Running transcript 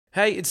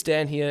Hey, it's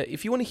Dan here.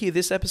 If you want to hear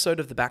this episode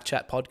of the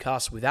Backchat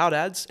podcast without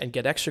ads and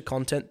get extra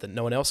content that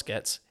no one else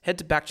gets, head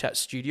to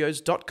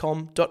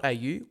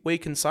backchatstudios.com.au where you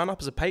can sign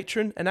up as a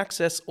patron and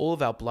access all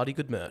of our bloody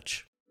good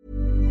merch.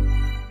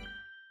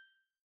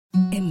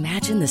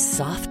 Imagine the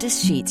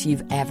softest sheets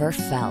you've ever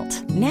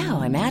felt.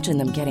 Now imagine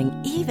them getting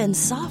even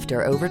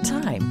softer over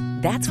time.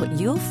 That's what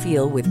you'll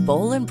feel with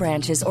Boll &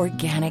 Branch's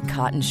organic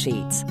cotton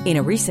sheets. In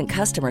a recent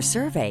customer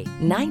survey,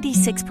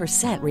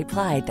 96%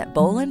 replied that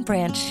Boll &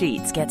 Branch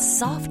sheets get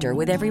softer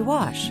with every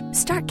wash.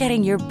 Start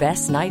getting your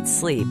best night's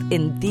sleep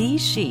in these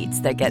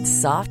sheets that get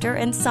softer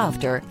and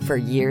softer for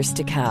years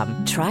to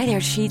come. Try their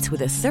sheets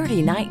with a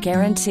 30-night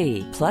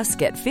guarantee. Plus,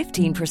 get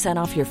 15%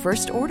 off your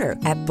first order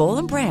at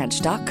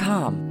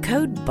bollandbranch.com.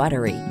 Code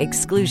BUTTERY.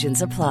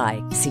 Exclusions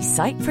apply. See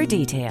site for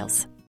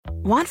details.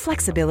 Want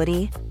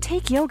flexibility?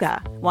 Take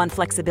yoga. Want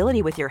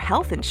flexibility with your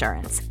health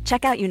insurance?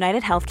 Check out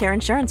United Healthcare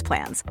Insurance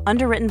Plans.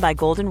 Underwritten by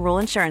Golden Rule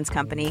Insurance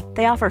Company,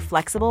 they offer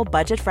flexible,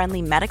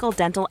 budget-friendly medical,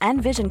 dental,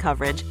 and vision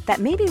coverage that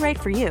may be right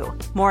for you.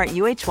 More at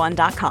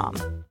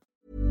uh1.com.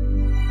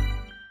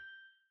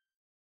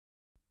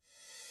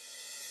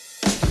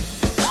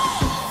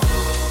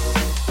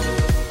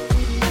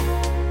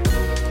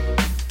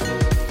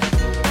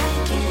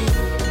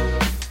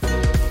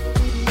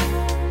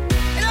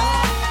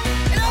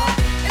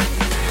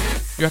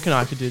 You reckon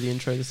I could do the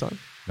intro this time?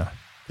 No.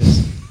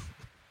 Yes.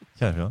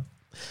 Can if you want.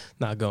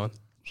 Nah, go on.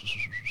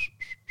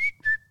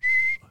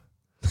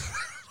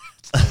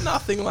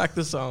 Nothing like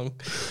the song.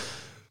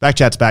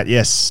 Backchat's back,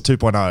 yes,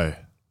 2.0.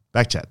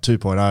 Backchat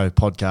 2.0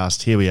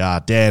 podcast. Here we are.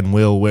 Dan,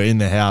 Will, we're in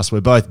the house.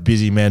 We're both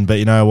busy men, but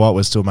you know what?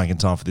 We're still making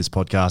time for this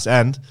podcast.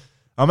 And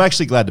I'm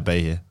actually glad to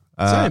be here.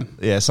 Same.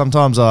 Yeah,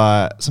 sometimes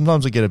I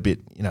get a bit,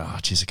 I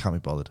can't be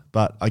bothered.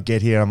 But I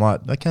get here, I'm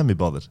like, I can be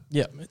bothered.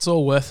 Yeah, it's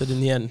all worth it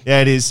in the end.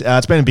 Yeah, it is.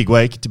 It's been a big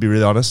week, to be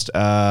really honest.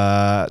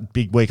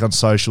 Big week on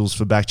socials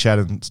for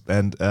Backchat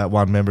and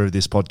one member of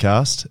this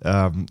podcast.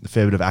 A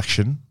fair bit of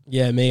action.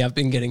 Yeah, me. I've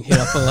been getting hit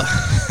up a lot.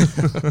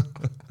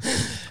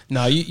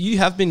 No, you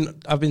have been.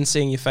 I've been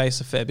seeing your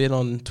face a fair bit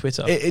on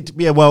Twitter.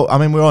 We were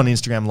on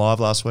Instagram Live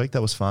last week.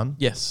 That was fun.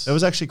 Yes. It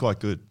was actually quite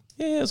good.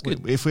 Yeah, it was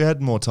good. If we had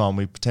more time,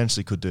 we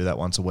potentially could do that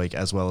once a week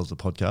as well as the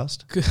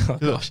podcast. Oh,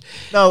 gosh.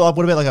 No,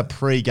 what about like a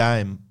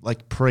pre-game,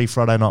 like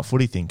pre-Friday night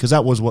footy thing? Because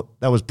that was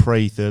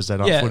pre-Thursday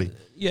night footy.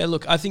 Yeah,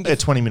 look, I think a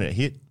 20-minute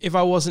hit. If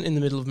I wasn't in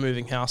the middle of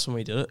moving house when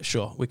we did it,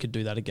 sure, we could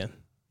do that again.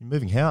 You're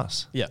moving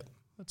house? Yeah.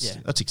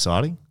 That's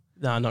exciting.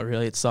 No, not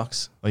really. It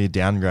sucks. Or you're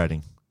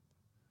downgrading?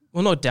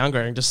 Well, not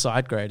downgrading, just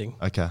side grading.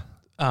 Okay.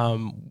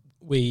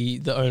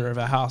 The owner of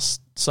our house,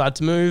 decided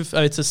to move.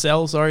 To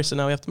sell, sorry, so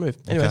now we have to move.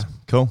 Anyways. Okay,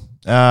 cool.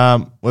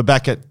 We're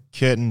back at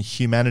Curtin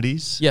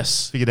Humanities.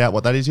 Yes. Figured out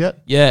what that is yet?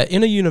 Yeah,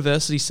 in a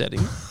university setting,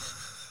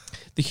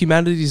 the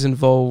humanities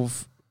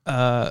involve,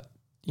 I'm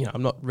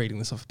not reading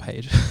this off a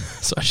page,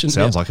 so I shouldn't.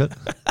 Sounds like it.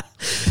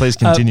 Please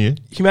continue.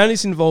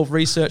 Humanities involve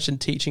research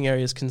and teaching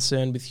areas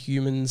concerned with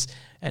humans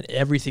and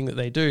everything that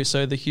they do.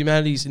 So the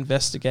humanities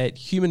investigate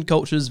human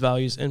cultures,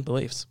 values, and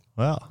beliefs.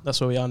 Wow. That's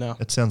where we are now.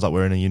 It sounds like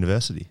we're in a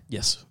university.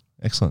 Yes.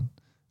 Excellent.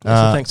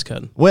 So thanks,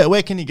 Curtin.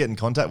 Where can you get in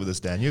contact with us,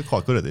 Dan? You're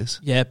quite good at this.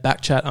 Yeah,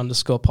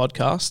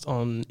 Backchat_podcast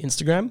on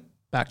Instagram,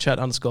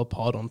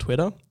 Backchat_pod on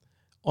Twitter.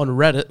 On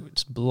Reddit, which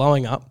is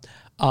blowing up,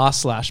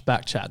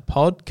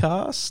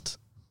 r/backchatpodcast.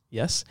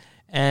 Yes.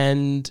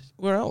 And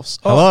where else?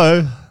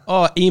 Hello.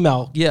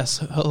 Email. Yes.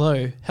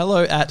 Hello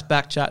at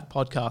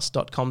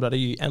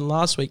backchatpodcast.com.au. And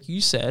last week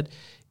you said,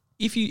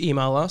 if you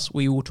email us,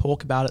 we will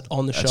talk about it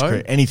on the show. That's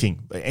correct.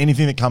 Anything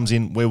that comes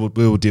in, we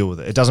will deal with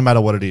it. It doesn't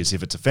matter what it is.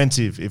 If it's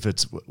offensive, if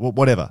it's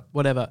whatever.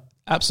 Whatever.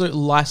 Absolute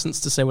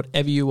license to say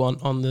whatever you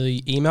want on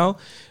the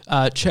email.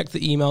 Check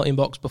the email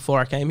inbox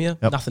before I came here.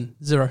 Yep. Nothing.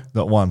 Zero.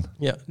 Not one.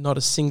 Yeah. Not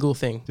a single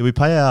thing. Did we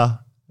pay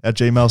our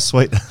Gmail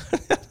suite?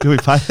 Did we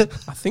pay it?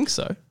 I think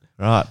so.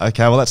 Right.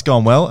 Okay. Well, that's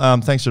gone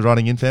well. Thanks for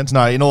writing in, fans.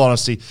 No, in all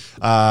honesty,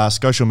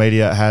 social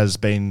media has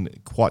been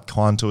quite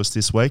kind to us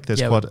this week.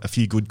 There's quite a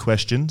few good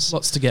questions.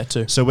 Lots to get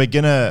to. So we're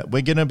gonna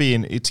be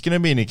it's gonna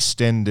be an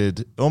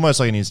extended, almost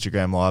like an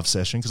Instagram live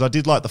session, because I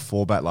did like the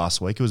format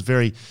last week. It was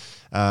very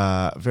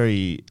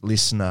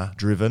listener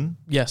driven.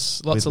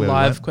 Yes. Lots of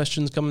live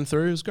questions coming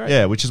through. It was great.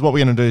 Yeah, which is what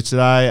we're gonna do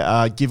today.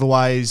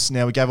 Giveaways.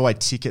 Now we gave away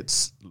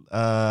tickets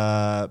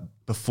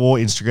before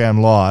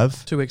Instagram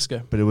Live 2 weeks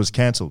ago, but it was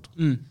cancelled.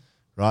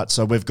 Right,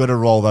 so we've got to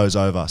roll those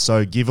over.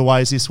 So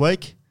giveaways this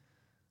week,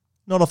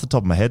 not off the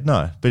top of my head,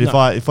 no. But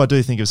if I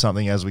do think of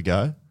something as we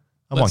go,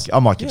 I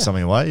might give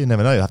something away. You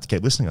never know. You'll have to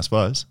keep listening, I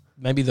suppose.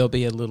 Maybe there'll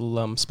be a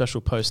little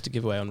special post to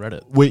give away on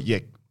Reddit.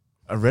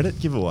 A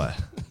Reddit giveaway.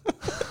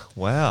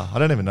 Wow, I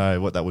don't even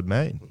know what that would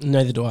mean.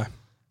 Neither do I.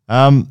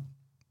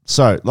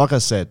 So, like I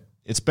said,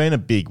 it's been a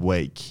big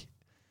week,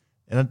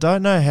 and I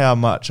don't know how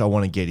much I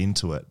want to get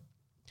into it.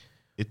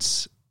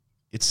 It's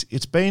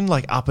been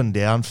like up and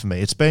down for me.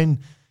 It's been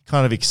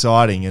kind of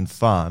exciting and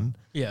fun,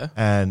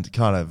 and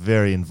kind of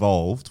very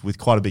involved with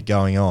quite a bit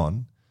going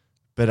on.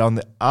 But on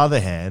the other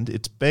hand,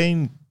 it's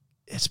been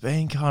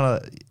kind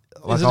of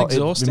Is it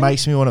exhausting? It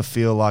makes me want to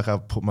feel like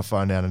I've put my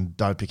phone down and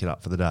don't pick it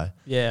up for the day.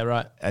 Yeah,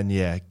 right. And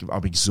yeah,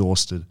 I'm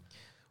exhausted.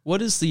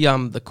 What is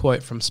the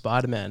quote from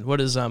Spider-Man? What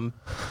does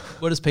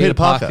Peter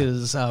Parker.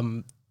 Parker's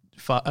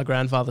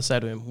grandfather say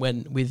to him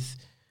when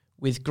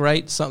with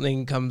great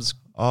something comes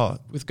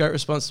with great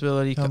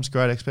responsibility Comes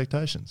great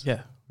expectations.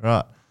 Yeah.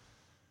 Right.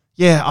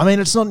 Yeah, I mean,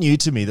 it's not new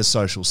to me, the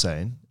social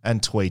scene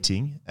and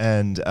tweeting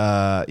and,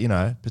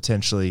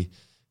 potentially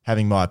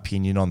having my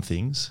opinion on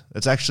things.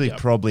 It's actually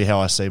probably how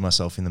I see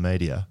myself in the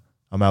media.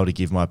 I'm able to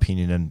give my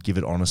opinion and give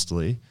it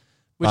honestly.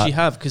 Which you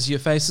have, because your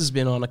face has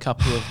been on a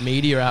couple of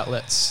media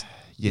outlets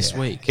this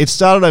week. It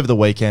started over the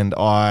weekend.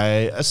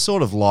 I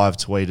sort of live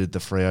tweeted the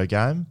Freo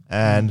game,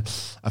 and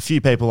a few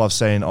people I've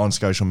seen on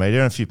social media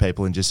and a few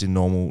people in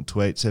normal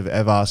tweets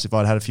have asked if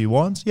I'd had a few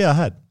wines. Yeah, I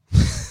had.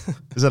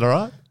 Is that all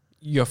right?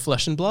 You're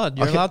flesh and blood.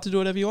 You're allowed to do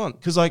whatever you want.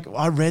 Because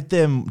I read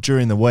them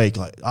during the week,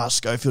 ask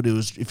Schofield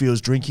if he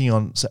was drinking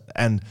on,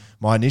 and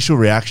my initial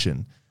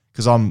reaction,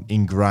 because I'm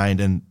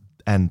ingrained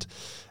and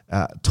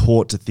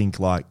taught to think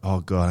like, oh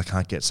God, I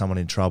can't get someone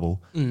in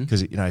trouble.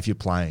 Because if you're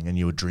playing and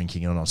you were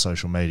drinking on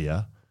social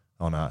media,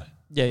 oh no,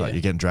 you're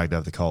getting dragged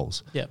over the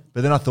coals. Yeah.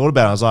 But then I thought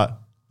about it. I was like,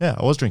 yeah,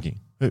 I was drinking.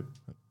 Who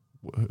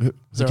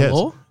Is there a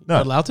law? No,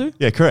 You're allowed to?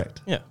 Yeah,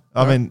 correct. Yeah.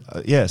 I mean,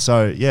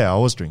 So I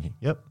was drinking.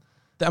 Yep.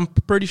 I'm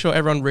pretty sure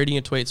everyone reading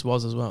your tweets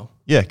was as well.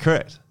 Yeah,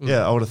 correct.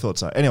 Yeah, I would have thought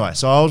so. Anyway,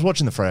 so I was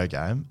watching the Freo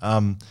game.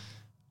 I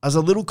was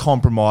a little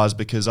compromised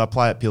because I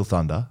play at Peel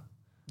Thunder.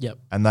 Yep.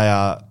 And they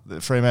are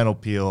the Fremantle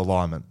Peel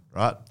alignment,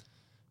 right?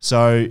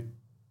 So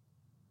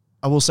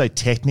I will say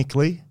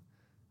technically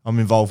I'm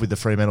involved with the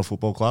Fremantle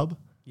Football Club.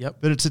 Yep.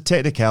 But it's a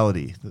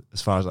technicality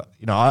as far as I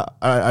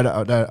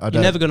don't.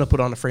 You're never going to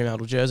put on a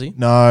Fremantle jersey.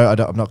 No, I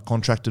don't. I'm not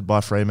contracted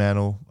by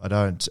Fremantle. I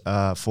don't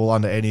fall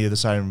under any of the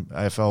same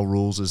AFL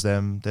rules as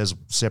them. There's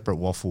separate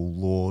waffle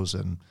laws,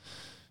 and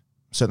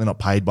certainly not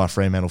paid by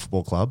Fremantle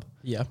Football Club.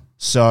 Yeah.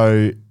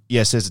 So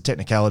yes, there's a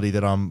technicality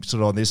that I'm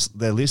sort of on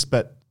their list,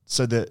 but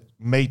so that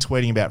me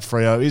tweeting about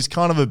Freo is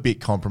kind of a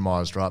bit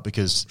compromised, right?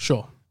 Because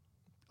sure,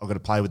 I've got to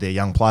play with their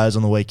young players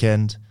on the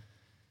weekend,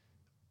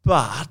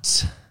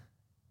 but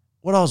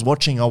what I was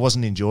watching, I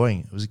wasn't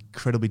enjoying. It was an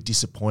incredibly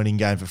disappointing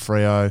game for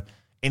Freo.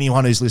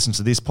 Anyone who's listened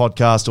to this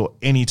podcast or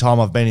any time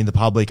I've been in the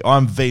public,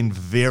 I'm been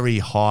very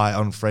high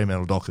on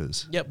Fremantle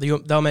Dockers. Yep,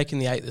 they're making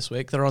the 8 this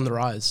week. They're on the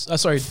rise.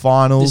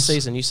 Finals this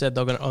season. You said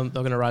they're going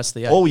to rise to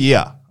the 8. Oh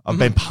yeah, I've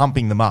been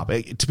pumping them up.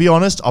 To be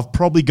honest, I've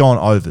probably gone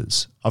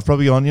overs. I've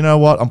probably gone, you know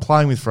what? I'm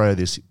playing with Freo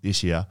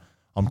this year.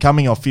 I'm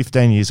coming off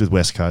 15 years with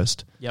West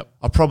Coast. Yep.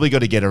 I've probably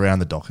got to get around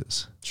the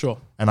Dockers. Sure.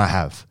 And I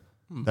have.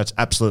 That's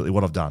absolutely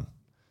what I've done.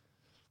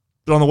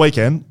 But on the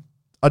weekend,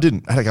 I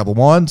didn't. I had a couple of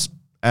wines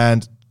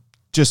and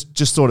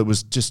just thought it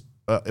was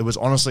it was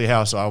honestly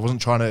how. So I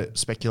wasn't trying to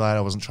speculate.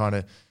 I wasn't trying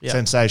to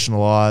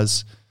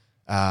sensationalize.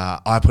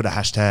 I put a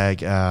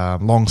hashtag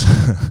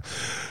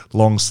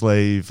long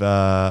sleeve for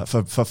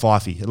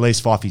Fifey. At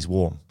least Fifey's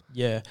warm.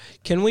 Yeah.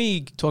 Can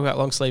we talk about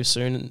long sleeves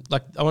soon?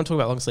 Like, I want to talk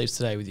about long sleeves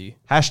today with you.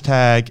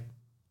 Hashtag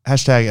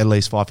at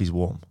least Fifey's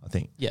warm, I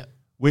think. Yeah.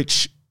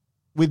 Which,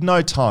 with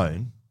no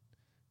tone,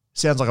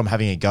 sounds like I'm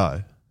having a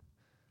go.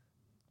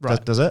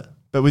 Right. Does it?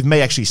 But with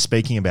me actually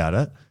speaking about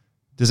it,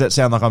 does that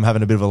sound like I'm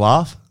having a bit of a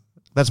laugh?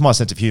 That's my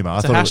sense of humour. I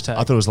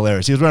thought it was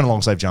hilarious. He was wearing a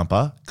long sleeve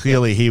jumper.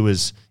 Clearly he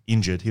was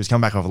injured. He was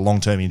coming back off a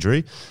long-term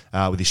injury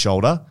with his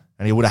shoulder,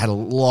 and he would have had a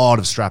lot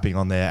of strapping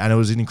on there, and it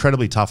was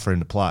incredibly tough for him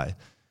to play.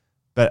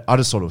 But I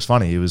just thought it was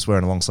funny. He was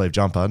wearing a long sleeve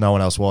jumper. No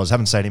one else was.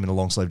 Haven't seen him in a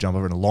long sleeve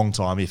jumper in a long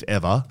time, if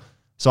ever.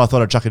 So I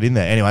thought I'd chuck it in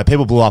there. Anyway,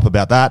 people blew up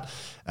about that,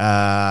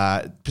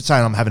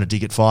 saying I'm having a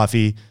dig at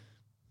Fifey.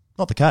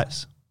 Not the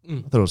case.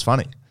 I thought it was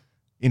funny.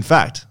 In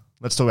fact,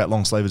 let's talk about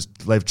long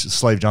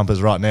sleeve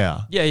jumpers right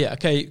now. Yeah,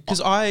 okay.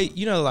 Because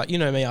you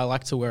know me, I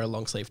like to wear a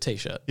long sleeve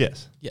t-shirt.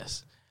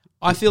 Yes.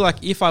 I feel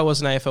like if I was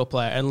an AFL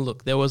player, and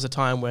look, there was a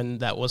time when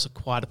that was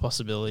quite a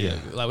possibility. Yeah.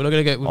 Like, we're not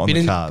going to go. We've On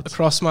been the cards.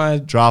 across my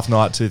Draft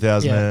night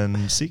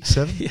 2006,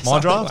 7? Yeah, my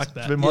draft? like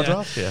that. Been my Yeah.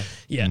 draft? Yeah.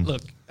 Yeah,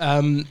 look.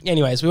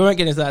 Anyways, we won't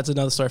get into that. It's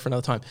another story for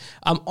another time.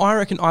 I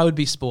reckon I would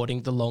be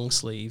sporting the long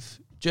sleeve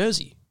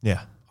jersey.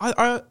 Yeah.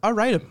 I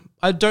rate them.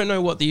 I don't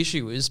know what the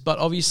issue is, but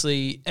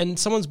obviously, and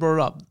someone's brought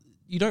it up.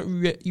 You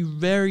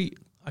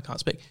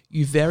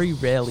very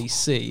rarely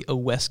see a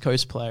West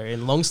Coast player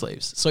in long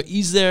sleeves. So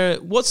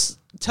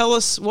tell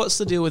us what's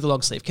the deal with the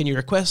long sleeve? Can you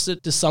request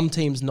it? Do some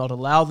teams not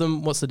allow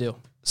them? What's the deal?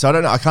 So I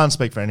don't know. I can't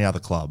speak for any other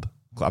club.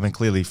 I mean,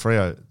 clearly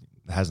Freo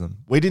has them.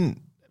 We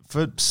didn't,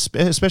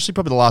 especially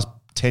probably the last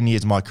 10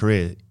 years of my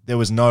career, there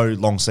was no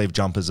long sleeve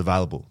jumpers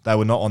available. They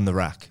were not on the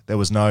rack. There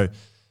was no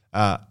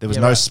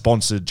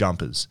sponsored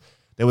jumpers.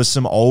 There was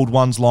some old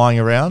ones lying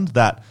around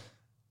that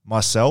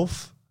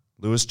myself,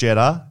 Lewis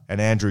Jetta,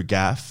 and Andrew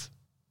Gaff,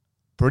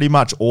 pretty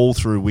much all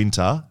through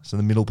winter, so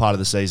the middle part of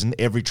the season,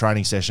 every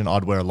training session,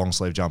 I'd wear a long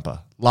sleeve jumper.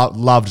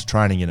 Loved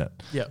training in it.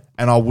 Yeah.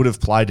 And I would have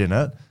played in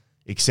it,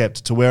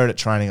 except to wear it at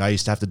training, I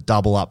used to have to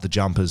double up the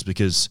jumpers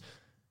because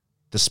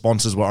the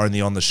sponsors were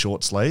only on the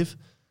short sleeve.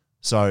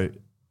 So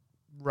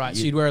Right,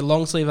 so you'd wear a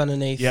long sleeve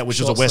underneath. Yeah, which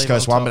was a short West sleeve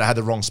Coast on one, top. but it had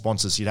the wrong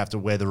sponsors, so you'd have to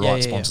wear the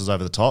right sponsors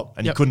over the top.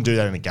 And you couldn't do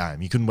that in a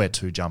game. You couldn't wear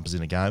 2 jumpers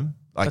in a game.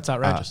 Like, That's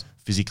outrageous.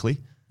 Physically.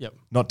 Yep.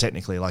 Not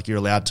technically, like you're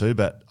allowed to,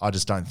 but I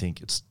just don't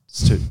think it's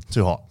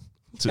too hot.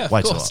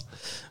 Way too hot.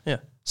 Yeah.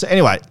 So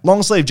anyway,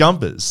 long sleeve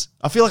jumpers.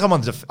 I feel like I'm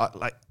on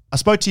the I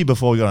spoke to you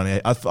before we got on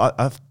here.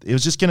 It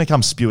was just going to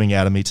come spewing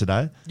out of me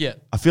today. Yeah.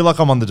 I feel like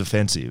I'm on the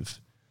defensive.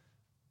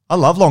 I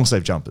love long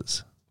sleeve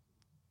jumpers.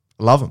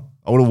 I love them.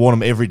 I would have worn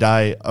them every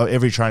day,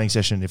 every training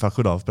session if I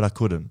could have, but I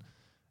couldn't.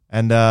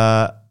 And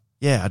I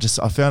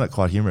found it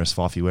quite humorous.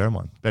 Fifey wearing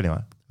one. But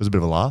anyway, it was a bit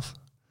of a laugh.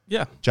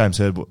 Yeah. James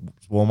Hird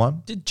wore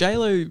one. Did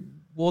J-Lo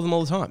wore them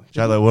all the time?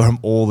 J-Lo wore them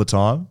all the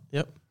time.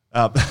 Yep.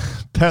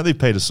 Apparently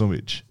Peter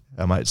Sumich,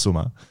 our mate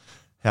Summer,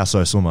 how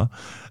so Summer,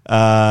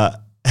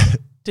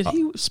 Did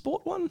he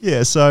sport one?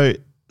 yeah, so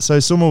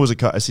Summer was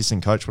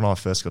assistant coach when I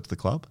first got to the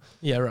club.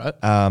 Yeah, right.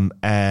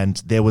 And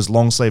there was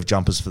long sleeve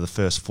jumpers for the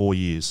first 4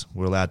 years.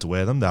 We were allowed to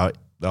wear them. They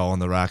were on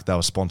the rack. They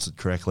were sponsored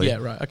correctly. Yeah,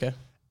 right. Okay.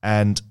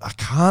 And I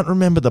can't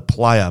remember the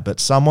player, but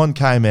someone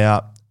came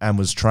out and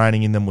was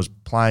training in them, was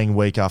playing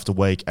week after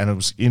week, and it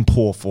was in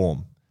poor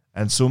form.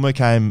 And Summer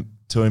came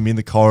to him in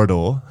the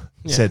corridor,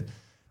 said,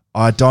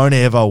 I don't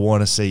ever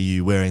want to see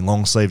you wearing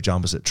long sleeve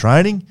jumpers at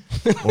training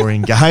or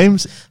in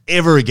games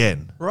ever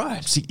again.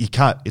 Right. See, you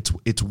can't.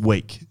 It's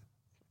weak.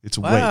 It's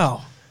weak.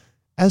 Wow.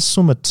 As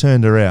Summer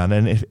turned around,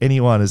 and if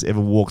anyone has ever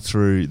walked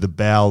through the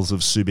bowels of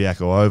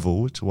Subiaco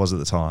Oval, which was at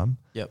the time,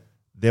 Yep.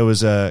 there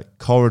was a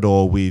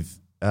corridor with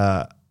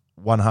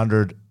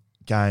 100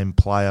 game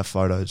player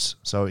photos.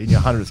 So in your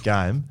 100th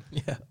game,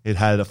 Yeah. it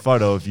had a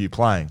photo of you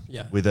playing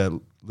Yeah. with a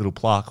little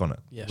plaque on it.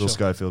 Yeah, Will sure.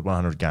 Schofield,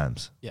 100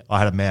 games. Yeah. I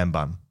had a man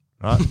bun,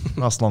 right?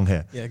 Nice long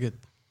hair. Yeah, good.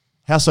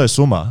 How so,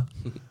 Summer?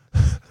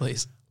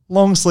 Please.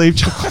 Long sleeve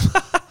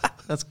jumper.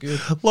 That's good.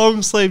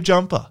 Long sleeve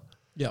jumper.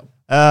 Yep.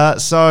 I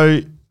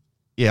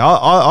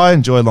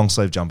enjoy long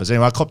sleeve jumpers.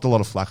 Anyway, I copped a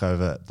lot of flack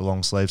over the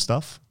long sleeve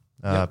stuff.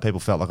 People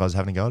felt like I was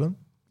having a go at them.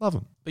 Love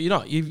them. But you're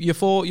not. You're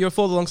for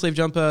the long sleeve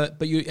jumper,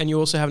 but you're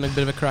also having a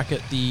bit of a crack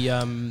at the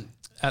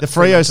The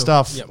Freo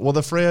stuff. Yep. Well,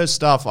 the Freo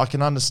stuff, I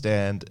can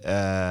understand.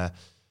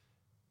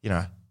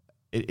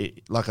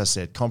 It like I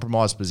said,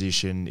 compromised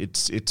position.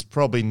 It's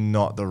probably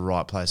not the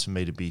right place for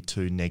me to be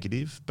too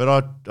negative,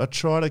 but I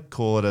try to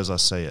call it as I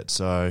see it.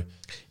 So,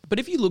 But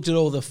if you looked at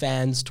all the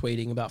fans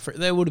tweeting about Freo,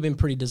 they would have been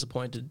pretty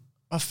disappointed.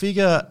 I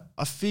figure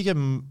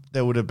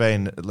there would have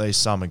been at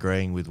least some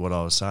agreeing with what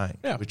I was saying,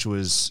 which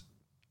was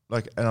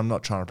like, and I'm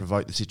not trying to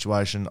provoke the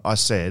situation. I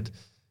said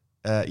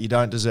you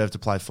don't deserve to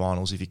play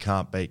finals if you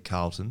can't beat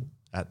Carlton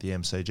at the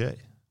MCG,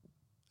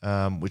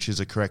 which is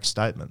a correct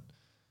statement.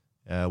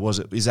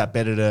 Is that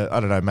better to, I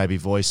don't know, maybe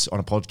voice on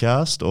a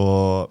podcast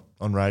or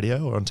on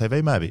radio or on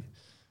TV maybe?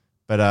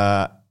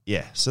 But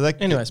so that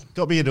Anyways.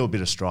 got me into a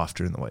bit of strife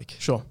during the week.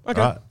 Sure.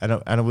 Okay. Right?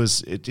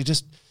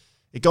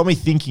 It got me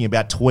thinking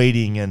about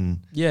tweeting and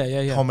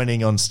Yeah.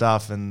 commenting on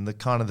stuff and the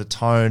kind of the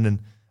tone. And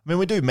I mean,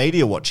 we do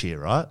media watch here,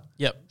 right?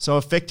 Yep. So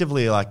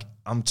effectively, like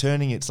I'm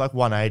turning, it's like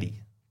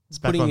 180. It's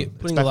back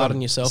Putting the light on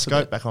yourself a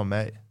Scope bit. back on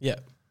me. Yeah.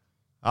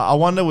 I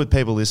wonder with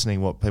people listening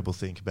what people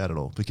think about it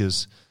all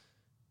because,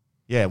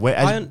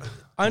 I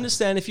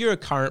understand if you're a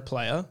current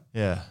player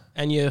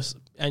and you're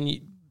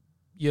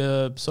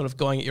sort of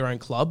going at your own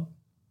club,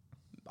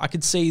 I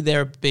could see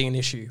there being an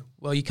issue.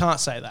 Well, you can't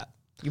say that.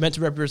 You're meant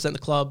to represent the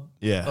club.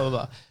 Yeah. Blah, blah,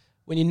 blah.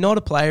 When you're not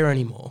a player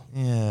anymore,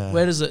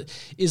 where does it?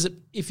 Is it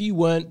if you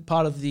weren't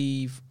part of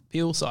the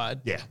Peel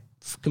side? Yeah.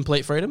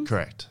 Complete freedom.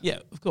 Correct. Yeah,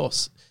 of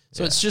course.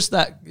 So it's just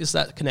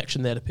that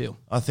connection there to Peel.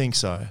 I think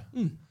so.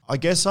 I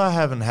guess I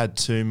haven't had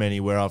too many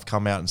where I've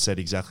come out and said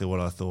exactly what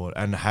I thought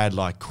and had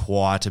like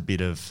quite a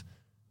bit of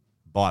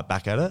bite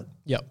back at it.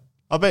 Yep.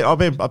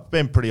 I've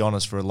been pretty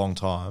honest for a long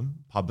time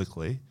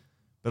publicly,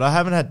 but I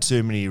haven't had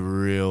too many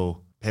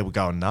real people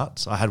going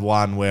nuts. I had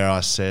one where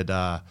I said,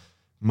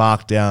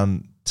 mark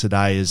down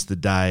today is the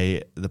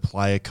day the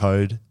player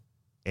code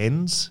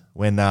ends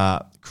when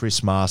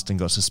Chris Marston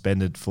got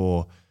suspended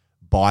for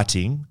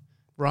biting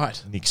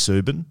Right. Nick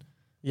Subin.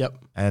 Yep.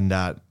 And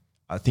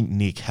I think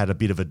Nick had a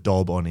bit of a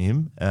dob on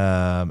him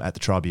at the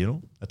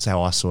tribunal. That's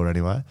how I saw it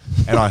anyway.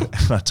 And I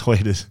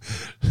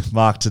tweeted,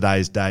 mark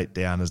today's date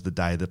down as the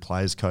day the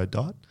players code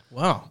died.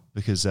 Wow.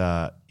 Because,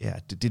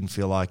 it didn't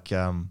feel like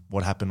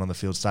what happened on the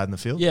field stayed in the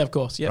field. Yeah, of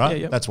course. Yeah, right?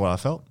 yeah. That's what I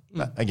felt.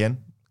 Again.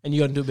 And you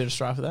got to do a bit of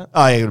strife with that.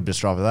 Oh, yeah, got a bit of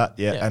strife with that.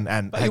 Yeah. Yeah.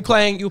 And But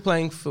you were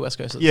playing for West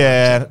Coast. At the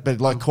yeah,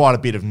 but like quite a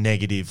bit of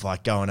negative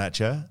like going at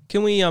you.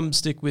 Can we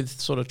stick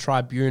with sort of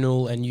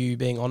tribunal and you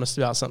being honest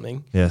about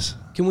something? Yes.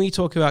 Can we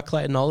talk about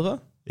Clayton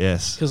Oliver?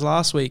 Yes. Because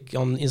last week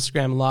on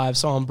Instagram Live,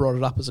 someone brought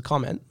it up as a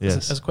comment,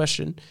 Yes. as a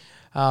question.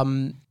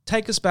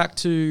 Take us back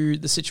to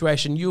the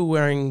situation. You were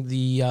wearing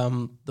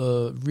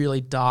the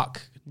really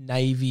dark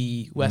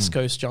navy West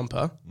Coast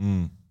jumper.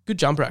 Good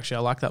jumper, actually. I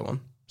like that one.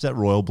 Is that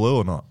royal blue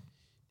or not?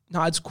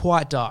 No, it's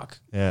quite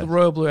dark. Yeah. The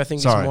royal blue, I think,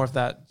 Sorry. is more of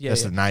that. Yeah,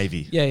 That's yeah. the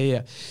navy.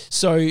 Yeah.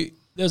 So there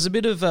was a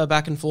bit of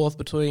back and forth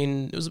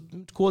between, it was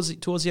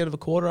towards the end of a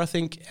quarter, I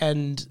think,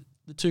 and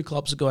the two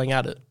clubs are going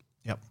at it.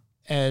 Yep.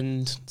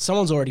 and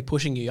someone's already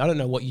pushing you. I don't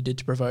know what you did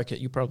to provoke it.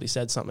 You probably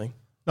said something.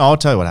 No, I'll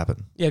tell you what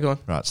happened. Yeah, go on.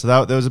 Right,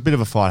 so there was a bit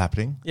of a fight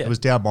happening. Yeah. It was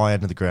down my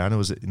end of the ground. It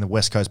was in the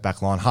West Coast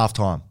back line,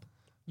 half-time.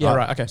 Yeah,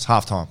 right, okay. It's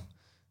half-time.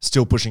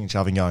 Still pushing and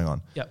shoving going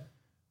on. Yep.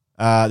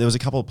 There was a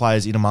couple of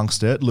players in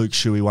amongst it. Luke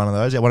Shuey, one of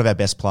those. One of our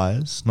best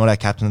players. Not our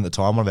captain at the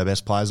time, one of our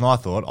best players. And I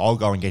thought, I'll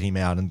go and get him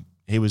out. And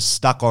he was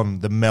stuck on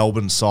the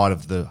Melbourne side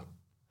of the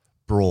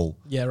brawl.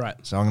 Yeah, right.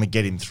 So I'm going to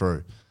get him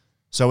through.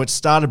 So it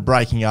started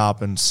breaking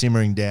up and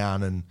simmering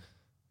down and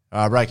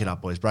break it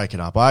up, boys, break it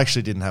up. I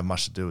actually didn't have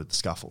much to do with the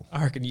scuffle.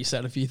 I reckon you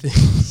said a few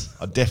things.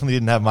 I definitely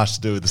didn't have much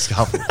to do with the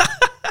scuffle.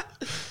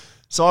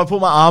 So I put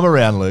my arm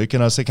around Luke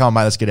and I said, come on,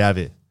 mate, let's get out of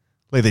here.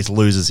 Leave these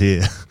losers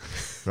here.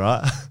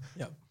 Right?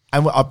 Yep.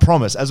 And I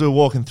promise, as we were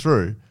walking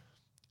through,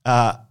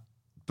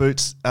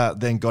 Boots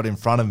then got in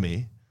front of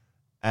me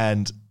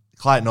and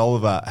Clayton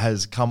Oliver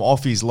has come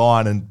off his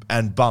line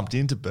and bumped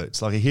into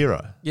Boots like a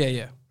hero. Yeah,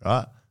 yeah.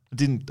 Right? I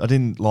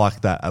didn't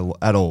like that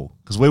at all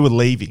because we were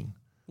leaving.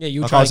 Yeah,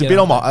 you were like trying to get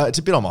it's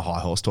a bit on my high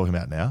horse talking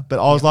about now, but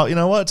I was like, you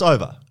know what? It's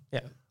over.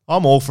 Yeah.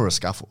 I'm all for a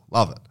scuffle.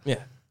 Love it.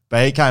 Yeah.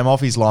 But he came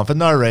off his line for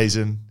no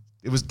reason.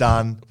 It was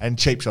done and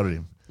cheap shotted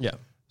him. Yeah.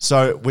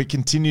 So we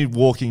continued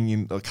walking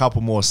in a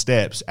couple more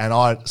steps and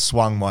I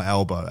swung my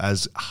elbow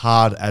as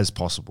hard as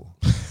possible.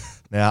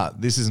 Now,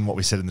 this isn't what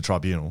we said in the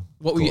tribunal.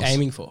 What were you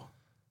aiming for?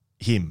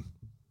 Him.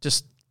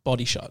 Just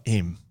body shot.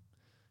 Him.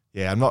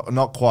 Yeah, I'm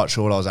not quite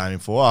sure what I was aiming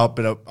for,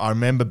 but I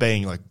remember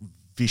being like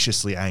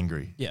viciously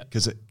angry. Yeah.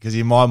 Because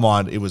in my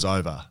mind, it was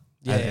over.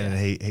 Yeah. And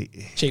he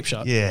cheap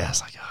shot. Yeah, I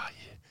was like, oh,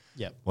 yeah.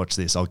 Yep. Watch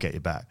this, I'll get you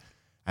back.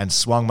 And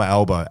swung my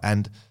elbow.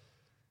 And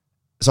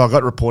so I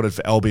got reported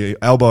for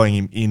elbowing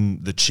him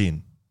in the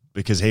chin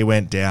because he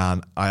went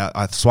down.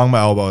 I swung my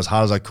elbow as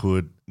hard as I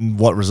could.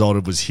 What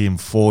resulted was him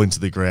falling to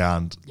the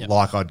ground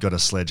like I'd got a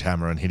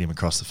sledgehammer and hit him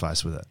across the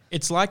face with it.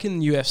 It's like in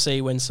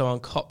UFC when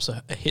someone cops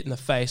a hit in the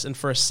face and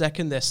for a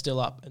second they're still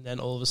up and then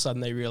all of a sudden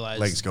they realize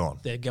legs gone.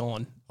 They're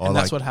gone. And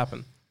that's what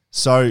happened.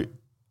 So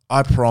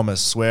I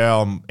promise, swear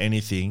on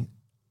anything,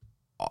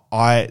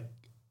 the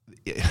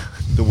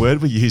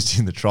word we used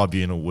in the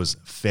tribunal was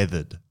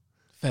feathered.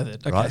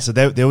 Feathered, okay. Right? So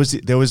there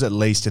was at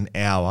least an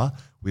hour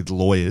with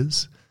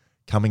lawyers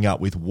coming up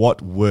with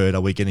what word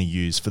are we going to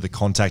use for the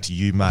contact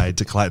you made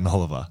to Clayton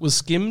Oliver. Was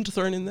skimmed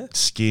thrown in there?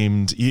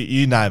 Skimmed,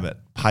 you name it.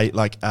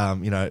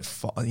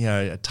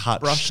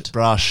 Touched,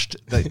 brushed.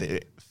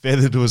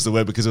 Feathered was the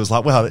word because it was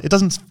like, well, it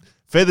doesn't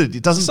feathered.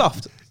 It doesn't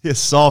soft. Yeah,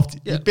 soft.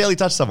 Yeah. You barely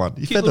touched someone.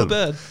 You Cute feathered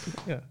little bird.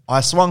 Yeah.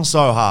 I swung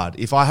so hard.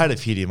 If I had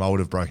have hit him, I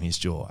would have broken his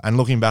jaw. And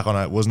looking back on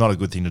it, was not a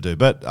good thing to do.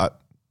 But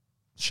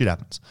shit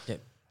happens.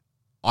 Yep.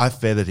 I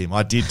feathered him.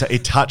 I did.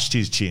 It touched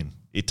his chin.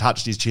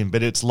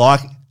 But it's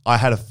like I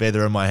had a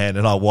feather in my hand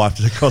and I wiped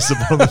it across the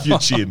bottom of your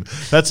chin.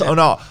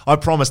 I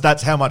promise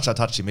that's how much I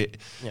touched him.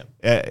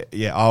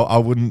 I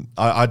wouldn't.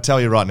 I'd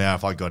tell you right now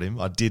if I got him.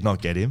 I did not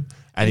get him,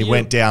 and he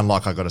went down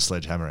like I got a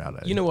sledgehammer out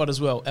of him. You know what?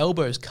 As well,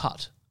 elbows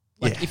cut.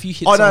 Like if you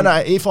hit.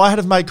 No. If I had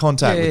have made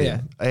contact with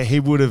him, he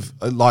would have.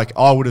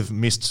 I would have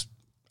missed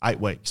 8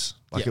 weeks.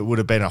 It would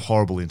have been a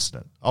horrible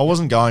incident. I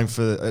wasn't going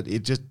for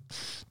it. Just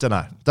don't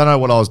know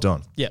what I was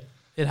doing. Yeah,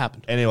 it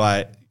happened.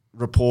 Anyway,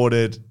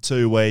 reported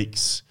 2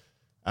 weeks.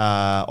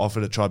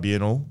 Offered a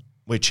tribunal.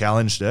 We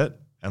challenged it,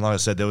 and like I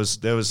said, there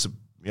was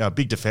a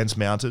big defence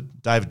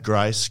mounted. David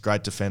Grace,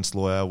 great defence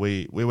lawyer.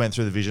 We went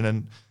through the vision,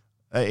 and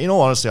in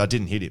all honesty, I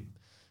didn't hit him,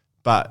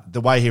 but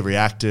the way he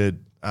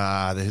reacted,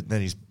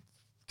 then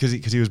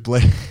because he was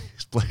bleeding,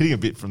 bleeding a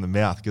bit from the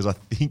mouth because I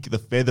think the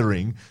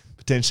feathering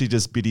potentially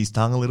just bit his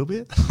tongue a little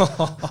bit.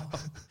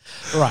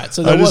 Right,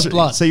 so there was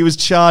blood. So he was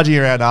charging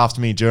around after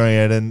me during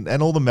it,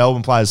 and all the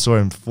Melbourne players saw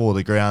him fall to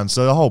the ground.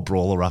 So the whole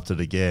brawl erupted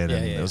again,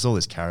 there was all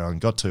this carry on.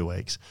 Got 2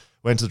 weeks,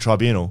 went to the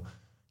tribunal,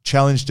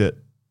 challenged it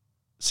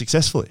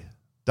successfully.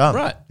 Done.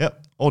 Right.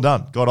 Yep, all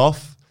done. Got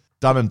off,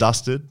 done and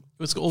dusted. It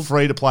was all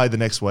free to play the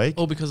next week.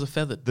 All because of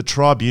feathered. The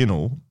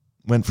tribunal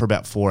went for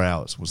about 4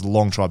 hours. It was a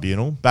long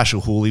tribunal.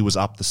 Bashir Hooley was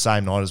up the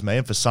same night as me,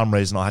 and for some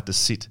reason I had to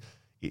sit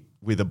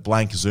with a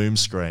blank Zoom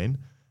screen.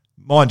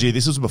 Mind you,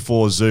 this was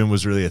before Zoom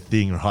was really a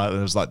thing, right? It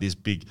was like this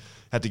big,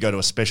 had to go to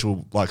a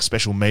special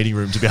meeting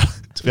room to be able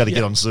to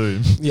get on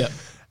Zoom. Yeah.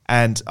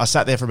 And I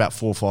sat there for about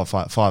 4 or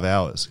 5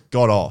 hours,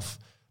 got off,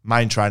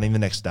 main training the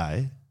next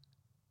day,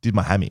 did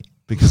my hammy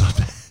because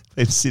I'd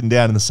been sitting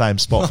down in the same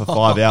spot for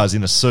 5 hours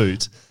in a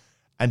suit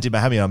and did my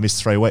hammy and I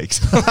missed 3 weeks.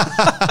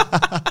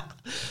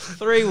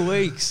 3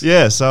 weeks.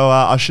 Yeah, so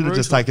I should have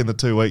just taken the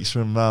 2 weeks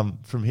from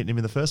hitting him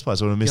in the first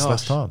place. I would have missed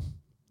less time.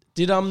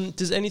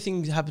 Does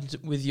anything happen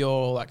with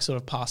your sort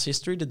of past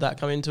history? Did that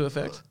come into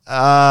effect?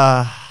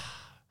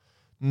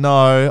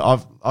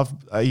 No.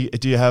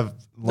 Do you have?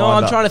 No,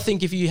 I'm trying to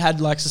think if you had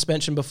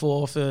suspension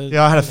before for.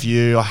 Yeah, I had a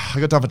few. I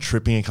got done for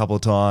tripping a couple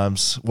of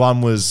times.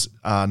 One was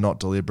not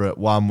deliberate.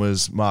 One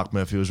was Mark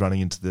Murphy was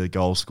running into the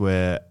goal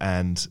square,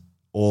 and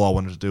all I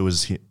wanted to do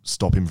was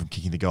stop him from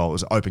kicking the goal. It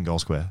was an open goal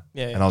square,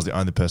 and I was the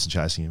only person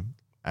chasing him.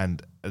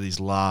 And at his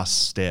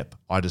last step,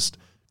 I just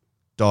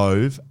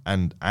dove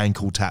and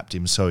ankle tapped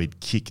him so he'd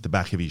kick the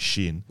back of his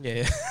shin.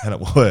 Yeah. And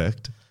it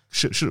worked.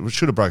 Should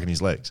have broken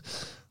his legs.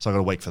 So I got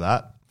a week for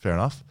that. Fair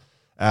enough.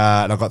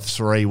 And I got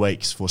 3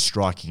 weeks for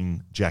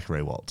striking Jack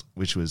Riewoldt,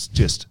 which was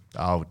just,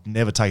 I would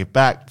never take it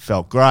back.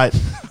 Felt great.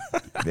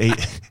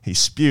 He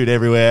spewed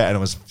everywhere, and it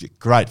was a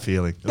great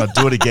feeling. And I'd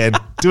do it again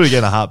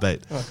in a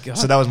heartbeat. Oh, God.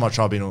 So that was my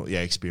tribunal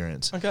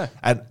experience. Okay.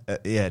 And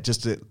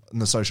just in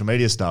the social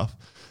media stuff,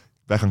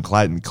 back on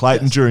Clayton.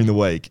 Clayton during the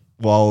week,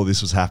 while all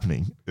this was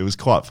happening, it was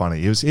quite funny.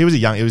 He was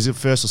a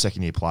first or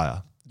second year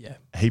player. Yeah.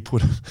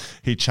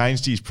 He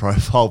changed his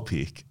profile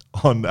pic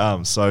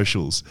on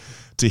socials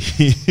to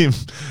him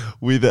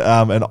with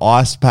an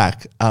ice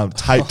pack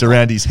taped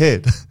around his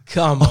head.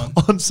 Come on.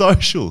 On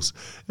socials.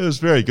 It was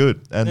very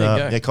good. And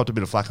copped a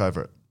bit of flack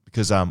over it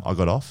because I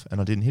got off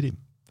and I didn't hit him.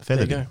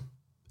 Feathered him.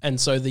 And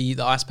so the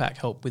ice pack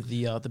helped with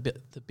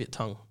the bit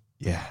tongue.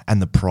 Yeah,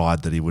 and the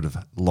pride that he would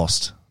have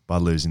lost by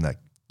losing that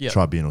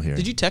tribunal hearing.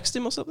 Did you text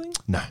him or something?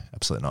 No,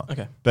 absolutely not.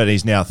 Okay. But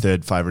he's now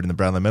third favourite in the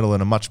Brownlow medal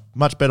and a much,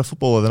 much better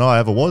footballer than I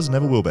ever was and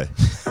ever will be.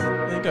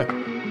 There you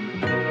go.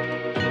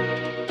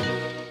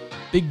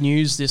 Big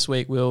news this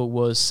week, Will,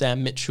 was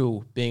Sam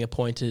Mitchell being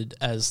appointed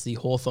as the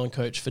Hawthorn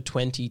coach for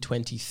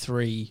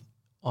 2023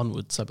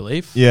 onwards, I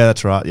believe. Yeah,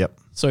 that's right. Yep.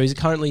 So he's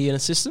currently an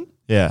assistant.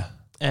 Yeah.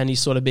 And he's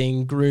sort of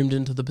being groomed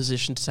into the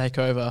position to take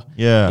over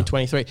in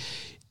 23.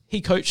 He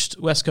coached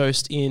West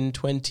Coast in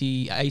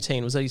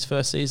 2018. Was that his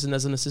first season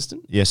as an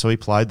assistant? Yeah, so he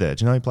played there.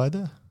 Do you know he played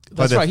there?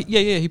 That's right.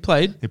 Yeah, he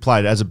played. He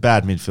played as a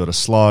bad midfielder,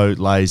 slow,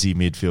 lazy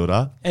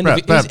midfielder. End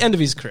of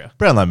his career.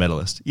 Brownlow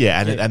medalist. Yeah,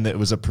 and it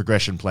was a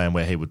progression plan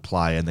where he would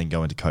play and then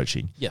go into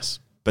coaching. Yes.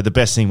 But the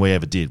best thing we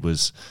ever did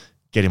was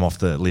get him off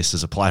the list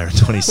as a player in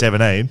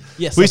 2017.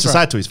 Yes, we used to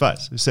say it to his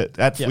face.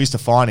 We used to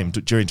fine him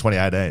during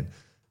 2018.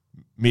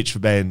 Mitch for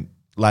being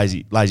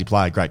lazy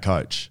player, great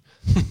coach,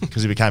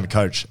 because he became a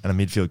coach and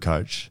a midfield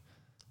coach.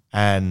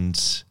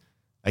 And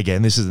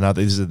again, this is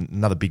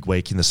another big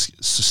week in the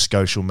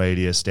social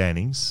media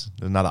standings.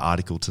 Another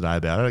article today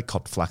about it. I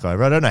copped flack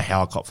over. I don't know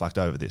how I copped flack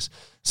over this.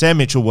 Sam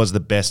Mitchell was the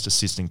best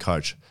assistant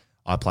coach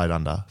I played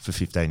under for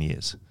 15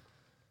 years.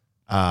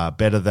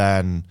 Better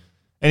than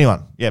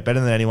anyone. Yeah, better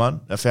than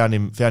anyone. I found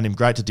him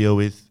great to deal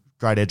with.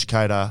 Great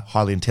educator,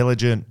 highly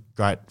intelligent,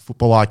 great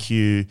football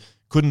IQ.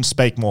 Couldn't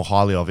speak more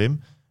highly of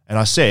him. And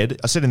I said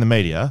in the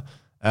media,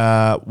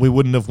 we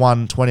wouldn't have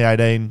won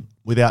 2018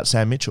 without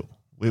Sam Mitchell.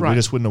 We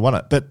just wouldn't have won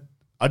it. But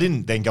I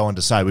didn't then go on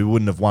to say we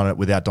wouldn't have won it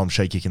without Dom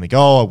Shee kicking the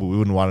goal. We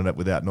wouldn't have won it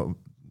without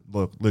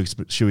Luke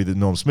Shuey, the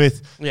Norm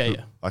Smith. Yeah.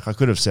 Like I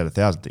could have said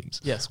 1,000 things.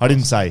 Yes, I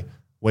didn't say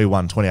we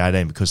won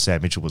 2018 because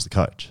Sam Mitchell was the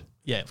coach.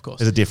 Yeah, of course.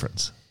 There's a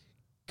difference.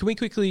 Can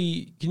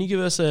you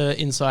give us an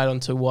insight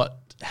onto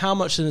how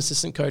much an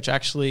assistant coach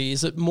actually,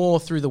 is it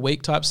more through the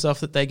week type stuff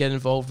that they get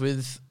involved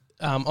with?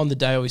 On the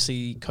day,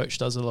 obviously, coach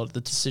does a lot of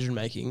the decision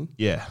making.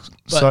 Yeah.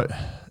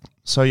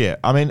 So yeah,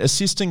 I mean,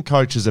 assistant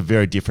coaches are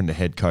very different to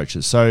head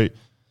coaches. So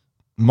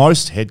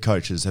most head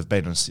coaches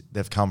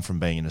they've come from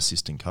being an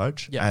assistant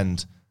coach,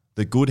 and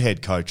the good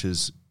head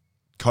coaches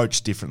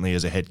coach differently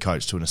as a head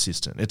coach to an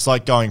assistant. It's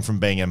like going from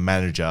being a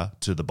manager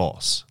to the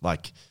boss.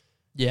 Like,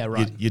 yeah,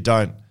 right. You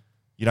don't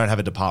have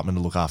a department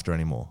to look after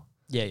anymore.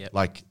 Yeah.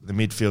 Like the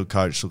midfield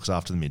coach looks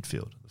after the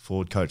midfield, the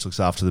forward coach looks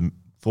after the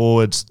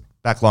forwards,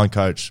 backline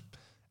coach,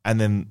 and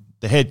then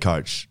the head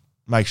coach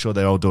makes sure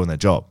they're all doing their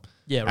job.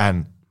 Yeah, right.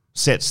 And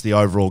sets the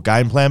overall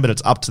game plan, but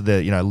it's up to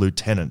the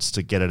lieutenants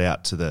to get it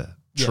out to the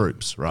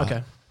troops, right?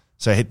 Okay.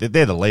 So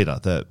they're the leader,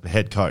 the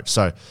head coach.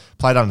 So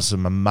played under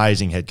some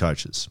amazing head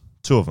coaches,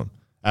 2 of them,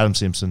 Adam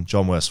Simpson,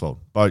 John Worsfold,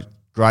 both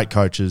great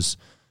coaches.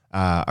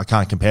 I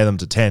can't compare them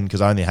to 10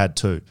 because I only had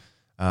 2,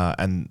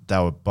 and they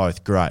were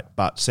both great.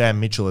 But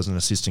Sam Mitchell as an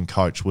assistant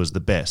coach was the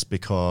best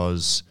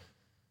because,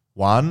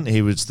 one,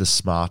 he was the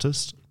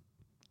smartest,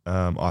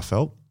 I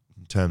felt,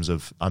 in terms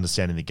of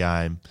understanding the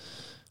game,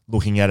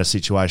 looking at a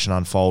situation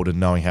unfold and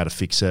knowing how to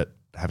fix it,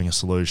 having a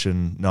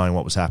solution, knowing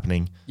what was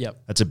happening.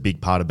 Yep. That's a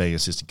big part of being an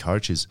assistant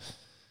coach, is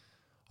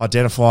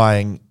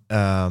identifying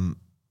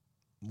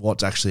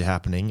what's actually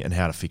happening and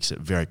how to fix it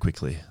very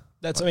quickly.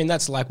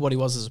 That's like what he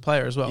was as a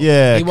player as well.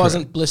 Yeah, he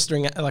wasn't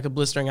like a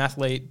blistering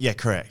athlete. Yeah,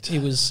 correct. He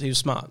was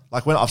smart.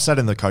 Like when I've sat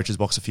in the coach's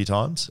box a few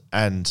times,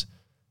 and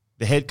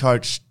the head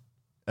coach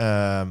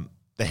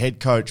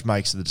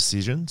makes the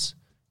decisions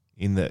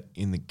in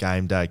the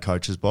game day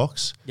coach's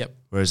box. Yep.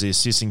 Whereas the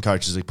assistant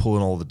coaches are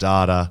pulling all the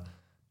data.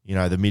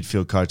 The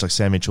midfield coach, like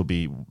Sam Mitchell, will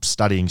be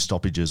studying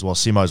stoppages while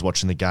Simo's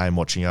watching the game,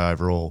 watching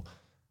overall.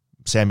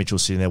 Sam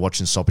Mitchell's sitting there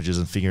watching stoppages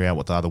and figuring out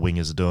what the other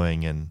wingers are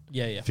doing and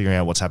figuring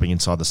out what's happening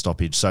inside the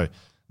stoppage. So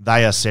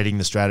they are setting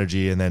the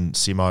strategy, and then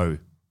Simo,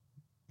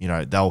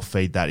 they'll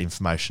feed that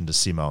information to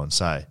Simo and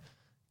say,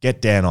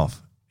 get Dan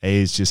off.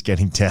 He's just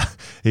getting down.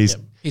 He's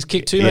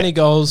kicked too many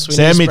goals.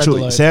 Sam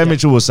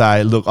Mitchell will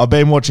say, look, I've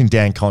been watching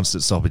Dan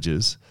Constant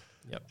stoppages,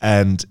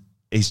 and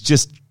he's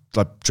just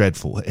like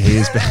dreadful. He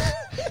is.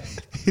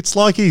 It's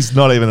like he's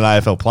not even an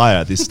AFL player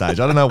at this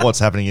stage. I don't know what's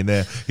happening in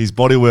there. His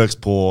body work's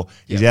poor.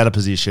 He's out of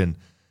position.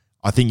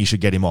 I think you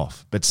should get him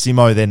off. But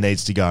Simo then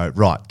needs to go,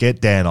 right, get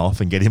Dan off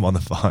and get him on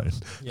the phone.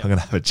 I'm going to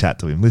have a chat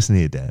to him. Listen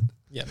here, Dan.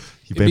 Yeah.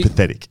 You've been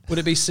pathetic. Would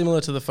it be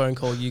similar to the phone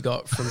call you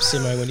got from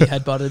Simo when you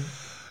headbutted?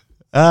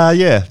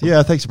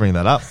 Yeah. Thanks for bringing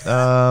that up.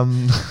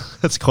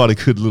 That's quite a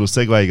good little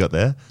segue you got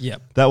there. Yeah.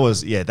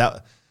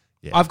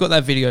 I've got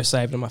that video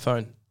saved on my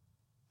phone.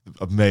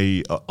 Of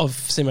me. Of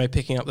Simo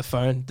picking up the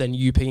phone, then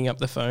you picking up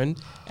the phone,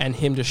 and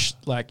him just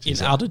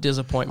in utter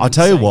disappointment. I'll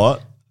tell you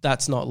what.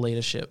 That's not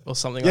leadership or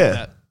something like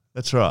that.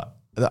 That's right.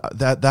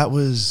 That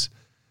was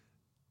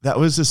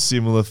a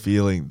similar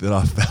feeling that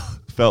I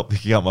felt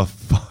picking up my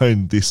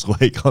phone this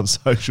week on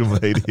social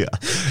media.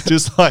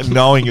 Just like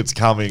knowing it's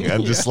coming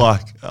and just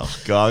like, oh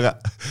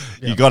God,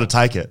 you got to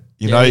take it.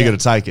 You got to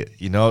take it.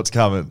 You know it's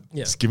coming.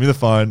 Yeah. Just give me the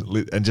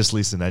phone and just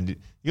listen. And you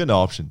got no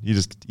option. You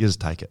just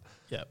take it.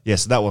 Yeah. Yeah.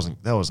 So that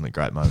wasn't a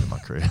great moment in my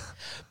career.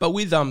 But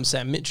with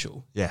Sam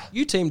Mitchell,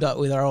 you teamed up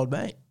with our old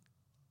mate,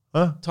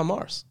 Tom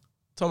Morris.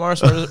 Tom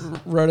Morris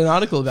wrote an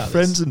article about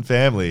friends and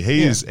family.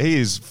 He is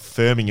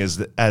firming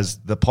as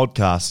the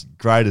podcast's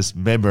greatest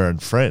member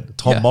and friend.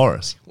 Tom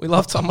Morris. We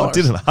love Tom Morris.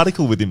 I did an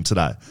article with him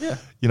today. Yeah.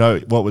 You know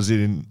what was it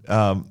in?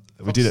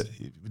 We did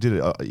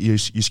it. You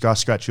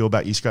scratch your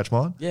back, you scratch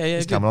mine. Yeah.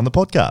 He's coming on the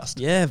podcast.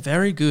 Yeah,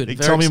 very good. Big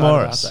very Tommy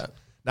Morris. about that.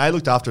 No, he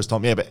looked after us,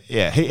 Tom. Yeah, but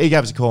he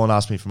gave us a call and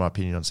asked me for my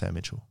opinion on Sam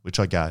Mitchell, which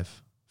I gave.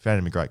 Found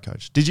him a great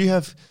coach. Did you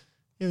have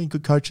any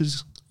good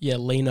coaches? Yeah,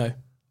 Lino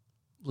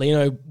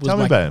was Tell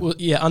me about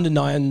him. Under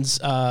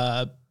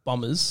 9s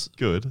Bombers.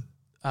 Good.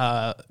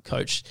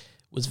 Coach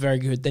was very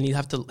good. Then he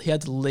had to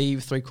leave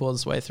 3/4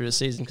 of the way through the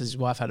season because his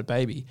wife had a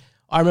baby.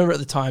 I remember at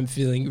the time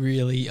feeling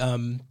really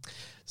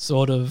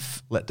sort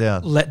of let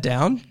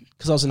down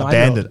because I was an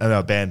abandoned.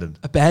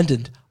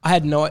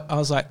 I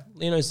was like,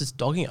 Lino's just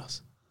dogging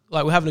us.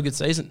 Like, we're having a good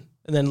season,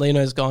 and then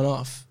Lino's gone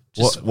off.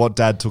 What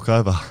dad took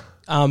over?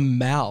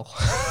 Mal.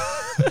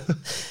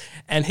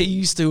 And he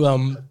used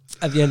to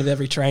at the end of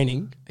every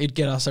training, he'd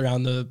get us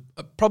around the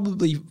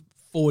probably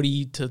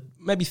 40 to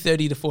maybe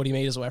 30 to 40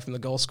 meters away from the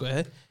goal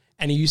square.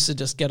 And he used to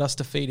just get us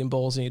to feed him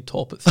balls and he'd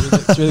torp it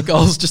through the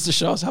goals just to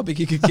show us how big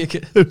he could kick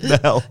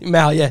it.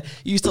 Mal, yeah.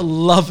 He used to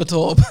love a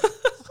torp.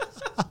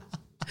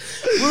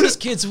 We were just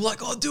kids. We were like,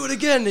 oh, do it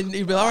again. And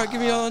he'd be like, all right,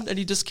 give me on. And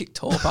he'd just kick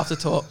torp after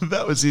torp.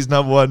 That was his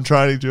number one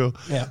training drill.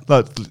 Yeah.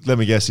 But let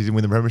me guess, he didn't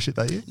win the premiership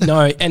that year?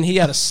 No, and he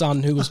had a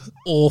son who was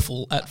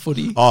awful at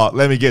footy. Oh,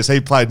 let me guess.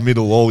 He played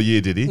middle all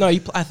year, did he? No,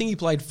 I think he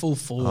played full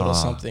forward or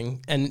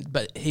something.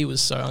 But he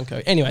was so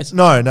uncoached. Anyways.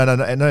 No.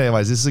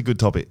 Anyways, this is a good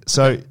topic.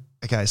 So,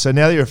 okay, so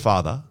now that you're a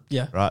father.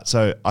 Yeah. Right?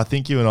 So I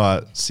think you and I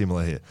are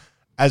similar here.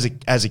 As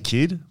a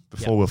kid,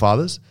 before we were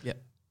fathers,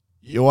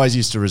 you always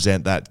used to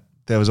resent that.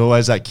 There was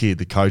always that kid,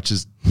 the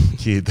coach's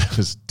kid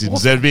that didn't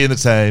deserve to be in the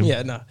team.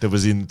 Yeah, no. That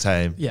was in the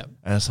team. Yeah.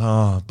 And it's,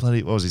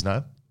 what was his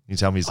name? Can you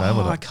tell me his name?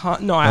 Or not? I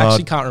can't. No, I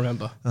actually can't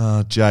remember.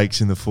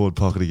 Jake's in the forward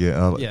pocket again.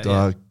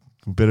 I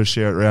better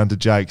share it around to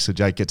Jake so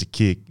Jake gets a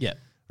kick. Yeah.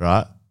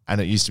 Right?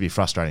 And it used to be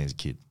frustrating as a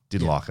kid.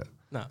 Didn't like it.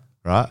 No.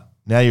 Right?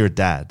 Now you're a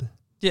dad.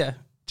 Yeah.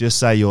 Just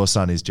say your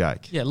son is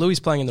Jake. Yeah, Louis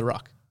playing in the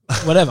ruck.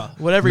 Whatever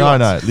he wants.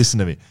 No, listen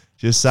to me.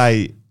 Just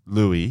say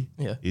Louis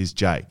is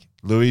Jake.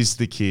 Louis is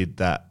the kid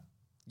that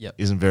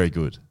isn't very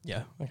good.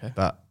 Yeah, okay.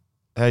 But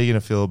how are you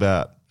going to feel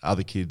about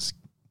other kids,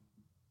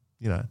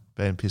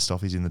 being pissed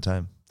off he's in the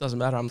team? Doesn't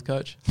matter, I'm the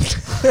coach.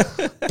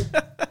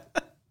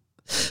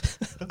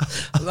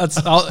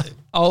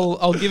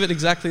 I'll give it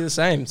exactly the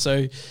same.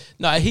 So,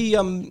 no, he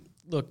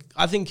look,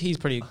 I think he's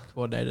pretty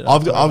coordinated.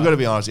 I've got to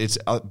be honest. It's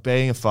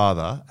being a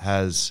father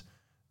has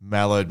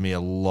mellowed me a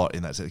lot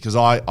in that sense because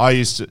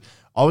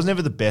I was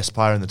never the best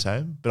player in the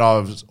team, but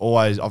I've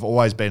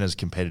always been as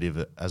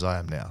competitive as I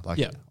am now.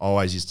 I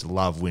always used to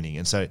love winning,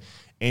 and so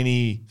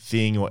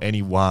anything or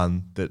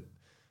anyone that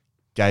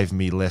gave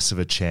me less of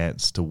a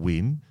chance to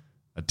win,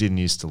 I didn't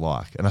used to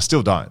like, and I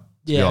still don't.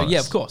 Yeah,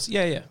 of course.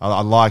 Yeah.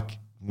 I like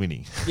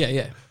winning.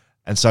 Yeah.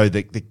 And so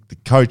the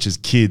coach's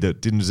kid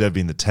that didn't deserve to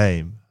be in the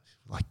team,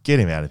 like, get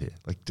him out of here.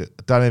 Like,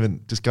 don't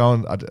even, just go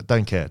on. I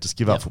don't care. Just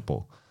give up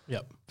football.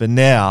 Yep. But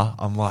now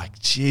I'm like,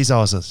 geez, I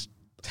was an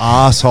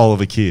asshole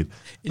of a kid.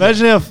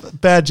 Imagine how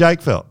bad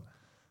Jake felt.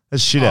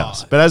 That's shit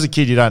house. But as a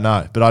kid, you don't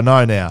know. But I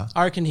know now.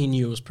 I reckon he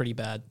knew it was pretty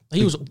bad.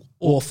 He was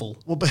awful.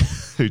 Well,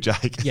 who,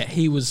 Jake? Yeah,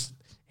 he was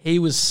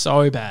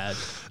so bad.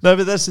 No,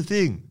 but that's the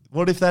thing.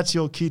 What if that's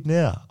your kid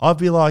now? I'd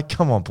be like,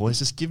 come on, boys,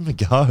 just give him a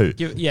go.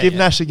 Give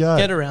Nash a go.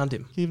 Get around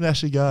him. Give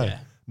Nash a go. Yeah.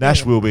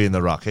 Nash will be in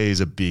the ruck. He's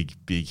a big,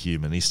 big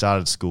human. He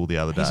started school the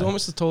other day. He's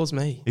almost as tall as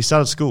me. He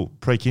started school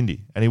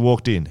pre-kindy, and he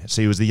walked in.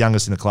 So he was the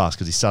youngest in the class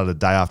because he started a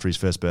day after his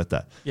first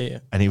birthday. Yeah.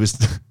 And he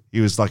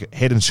was like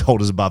head and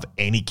shoulders above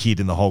any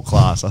kid in the whole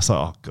class. I was like,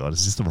 oh, God,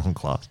 is this the wrong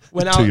class?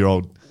 When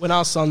 2-year-old. When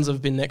our sons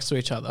have been next to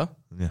each other,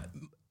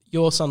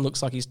 your son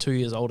looks like he's 2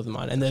 years older than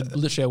mine, and they're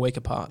literally a week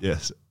apart.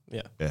 Yes.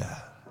 Yeah. Yeah.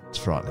 It's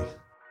frightening.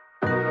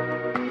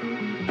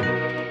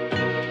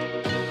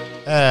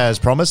 As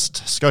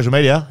promised, social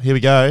media, here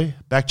we go.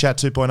 Backchat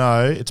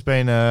 2.0. It's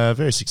been a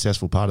very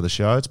successful part of the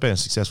show. It's been a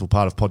successful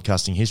part of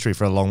podcasting history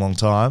for a long, long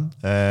time,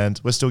 and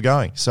we're still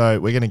going. So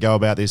we're going to go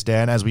about this,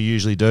 Dan, as we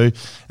usually do.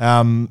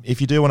 If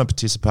you do want to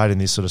participate in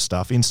this sort of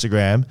stuff,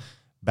 Instagram,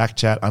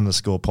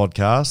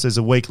 backchat_podcast. There's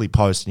a weekly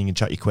post and you can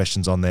chat your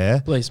questions on there.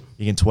 Please.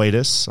 You can tweet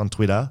us on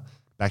Twitter,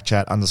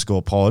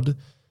 backchat_pod.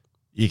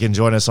 You can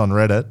join us on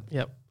Reddit.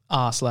 Yep.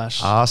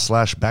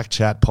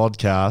 r/backchat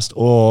podcast,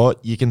 or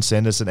you can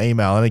send us an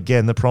email. And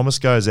again, the promise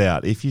goes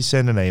out. If you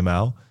send an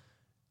email,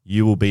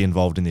 you will be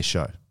involved in this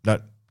show.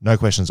 No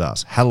questions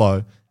asked.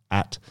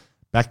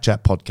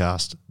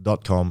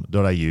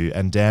 hello@backchatpodcast.com.au,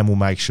 and Dan will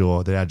make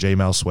sure that our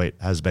Gmail suite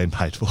has been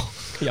paid for.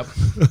 Yep.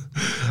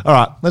 All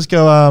right, let's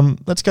go.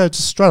 Let's go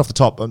to straight off the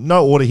top.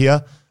 No order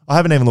here. I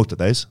haven't even looked at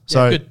these,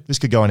 so this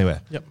could go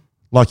anywhere. Yep.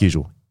 Like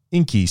usual,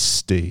 Inky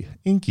Sty,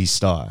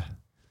 Inkeist.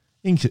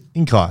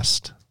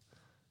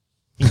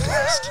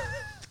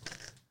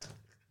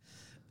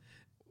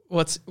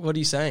 What are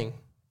you saying?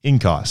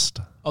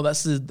 Inkeist. Oh,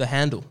 that's the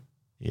handle.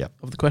 Yep.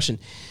 Of the question.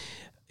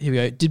 Here we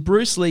go. Did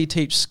Bruce Lee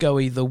teach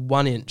Scully the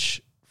 1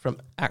 inch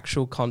from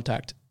actual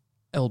contact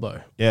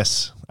elbow?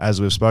 Yes, as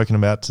we've spoken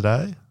about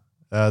today,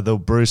 the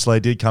Bruce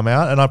Lee did come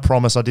out, and I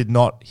promise I did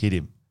not hit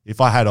him.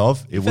 If I had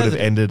it would have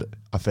ended.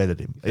 I feathered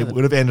him. It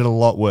would have ended a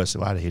lot worse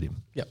if I had hit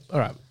him. Yep. All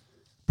right.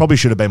 Probably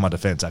should have been my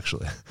defense,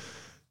 actually.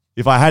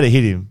 If I had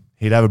hit him,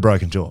 he'd have a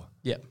broken jaw.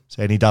 Yep.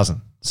 And he doesn't.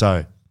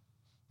 So,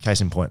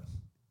 case in point.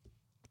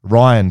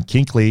 Ryan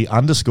Kinkley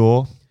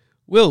 _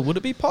 Will, would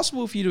it be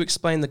possible for you to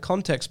explain the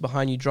context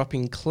behind you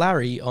dropping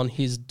Clary on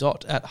his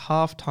dot at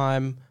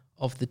halftime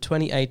of the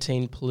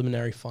 2018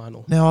 preliminary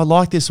final? Now, I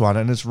like this one,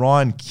 and it's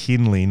Ryan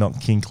Kinley,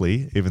 not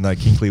Kinkley, even though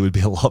Kinkley would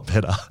be a lot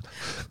better.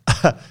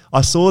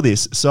 I saw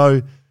this.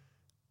 So,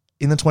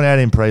 in the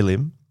 2018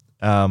 prelim,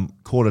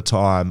 quarter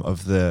time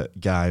of the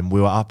game,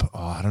 we were up,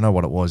 I don't know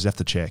what it was, you have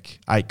to check,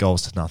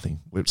 8-0.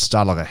 It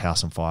started like a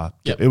house on fire.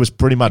 Yep. It was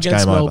pretty much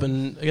against game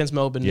Melbourne, over. Against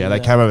Melbourne. Yeah, they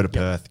came over to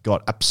Perth,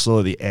 got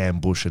absolutely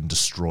ambushed and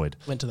destroyed.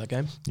 Went to that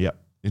game. Yep.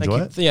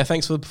 Enjoy it? Yeah,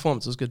 thanks for the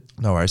performance. It was good.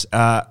 No worries.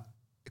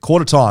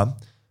 Quarter time,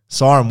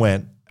 siren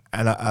went,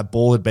 and a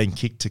ball had been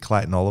kicked to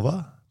Clayton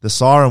Oliver. The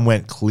siren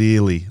went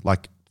clearly,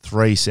 like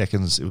 3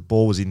 seconds. The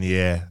ball was in the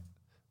air.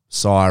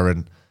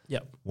 Siren.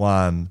 Yep.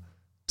 1,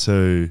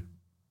 2,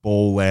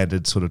 ball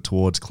landed sort of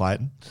towards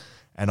Clayton.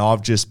 And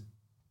I've just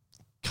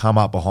come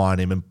up behind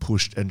him and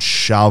pushed and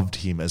shoved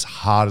him as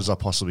hard as I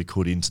possibly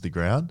could into the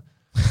ground.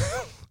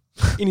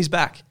 In his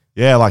back.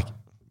 Yeah, like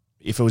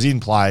if it was in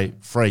play,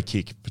 free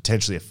kick,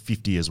 potentially a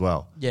 50 as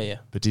well. Yeah.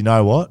 But do you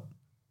know what?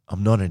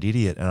 I'm not an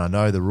idiot and I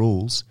know the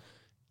rules.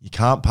 You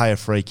can't pay a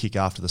free kick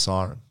after the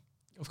siren.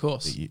 Of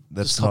course.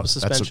 That's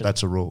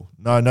a rule.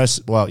 No.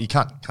 Well, you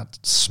can't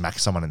smack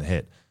someone in the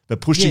head. But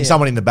pushing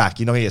someone in the back,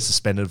 you're not going to get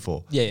suspended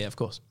for. Yeah, of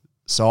course.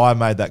 So I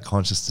made that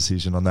conscious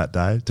decision on that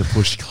day to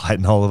push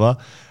Clayton Oliver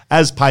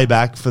as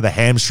payback for the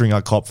hamstring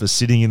I copped for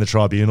sitting in the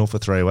tribunal for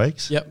 3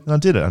 weeks. Yep. And I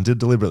did it. I did it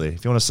deliberately.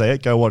 If you want to see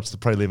it, go watch the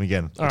prelim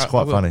again. It's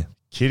quite funny.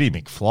 Kitty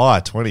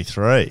McFly,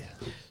 23.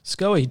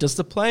 Scully, does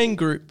the playing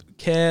group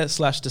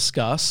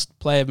care/discuss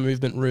player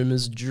movement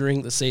rumours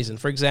during the season?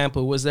 For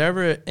example, was there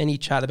ever any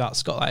chat about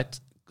Scott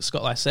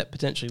Lysette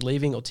potentially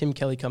leaving or Tim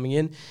Kelly coming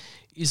in?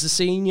 Is the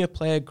senior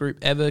player group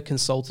ever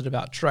consulted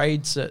about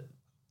trades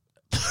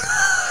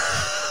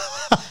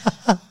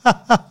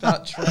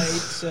about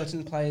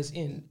certain players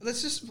in?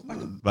 Let's just...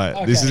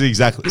 Mate, this is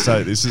exactly...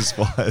 So this is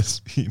why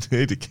you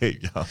need to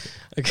keep going.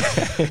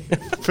 Okay.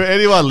 For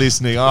anyone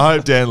listening, I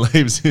hope Dan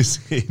leaves this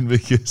in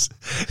because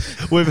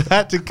we've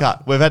had to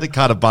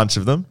cut a bunch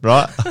of them,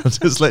 right? I'll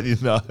just let you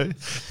know.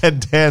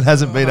 And Dan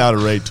hasn't been able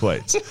to read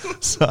tweets.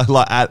 So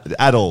like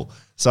at all.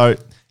 So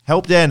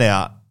help Dan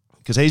out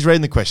because he's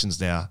reading the questions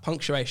now.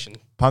 Punctuation.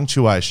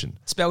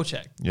 Spell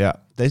check. Yeah.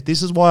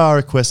 This is why I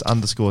request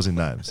underscores in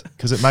names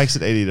because it makes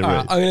it easy to read.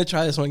 Right, I'm going to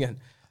try this one again.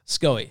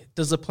 Scully,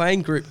 does the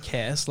playing group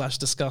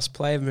care/discuss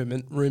player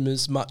movement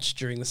rumours much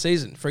during the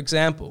season? For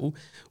example,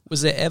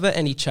 was there ever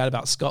any chat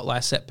about Scott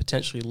Lysette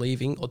potentially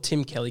leaving or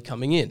Tim Kelly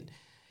coming in?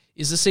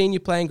 Is the senior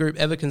playing group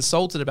ever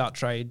consulted about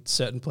trade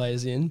certain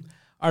players in?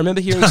 I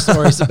remember hearing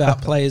stories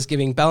about players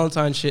giving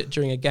Ballantyne shit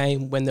during a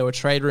game when there were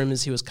trade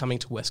rumours he was coming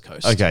to West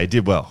Coast. Okay, he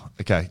did well.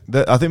 Okay.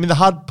 I think the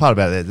hard part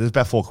about it, there's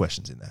about 4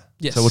 questions in there.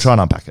 Yes. So we'll try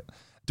and unpack it.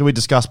 Do we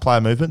discuss player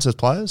movements as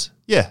players?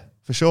 Yeah,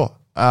 for sure.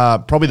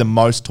 Probably the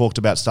most talked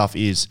about stuff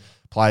is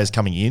players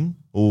coming in.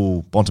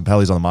 Oh,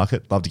 Bontempelli's on the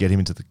market. Love to get him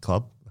into the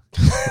club.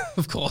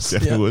 Of course.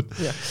 Definitely would.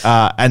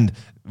 Yeah. And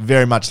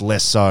very much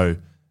less so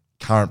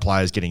current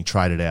players getting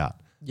traded out.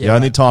 Yeah, the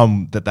only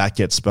time that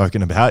gets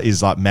spoken about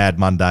is like Mad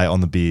Monday on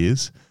the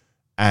beers.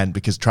 And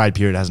because trade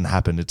period hasn't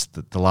happened, it's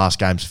the last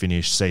game's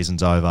finished,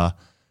 season's over,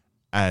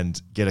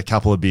 and get a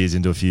couple of beers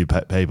into a few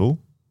people,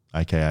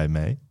 aka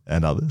me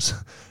and others,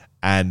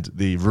 and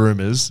the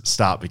rumours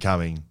start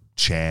becoming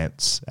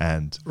chants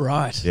and...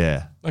 Right.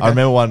 Yeah. Okay. I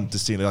remember one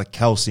distinctly, like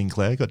Cal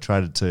Sinclair got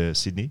traded to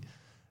Sydney,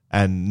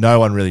 and no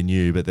one really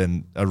knew, but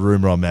then a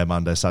rumour on Mad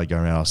Monday started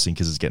going around,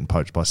 Sinkers is getting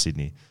poached by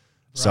Sydney.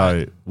 Right.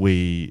 So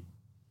we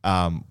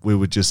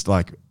would just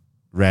like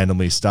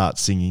randomly start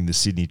singing the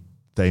Sydney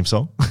theme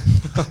song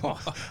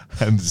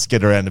and just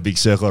get around a big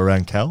circle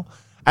around Cal.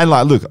 And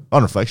like, look,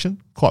 on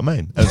reflection, quite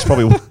mean. And it's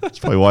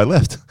probably why he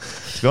left,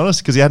 to be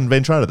honest, because he hadn't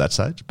been traded at that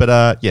stage.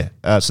 But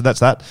so that's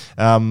that.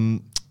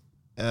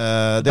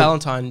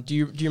 Ballantyne. Do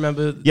you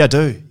remember? Yeah, I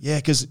do. Yeah,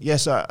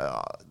 because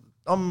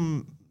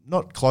I'm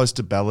not close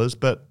to Bellas,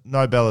 but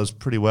know Bellas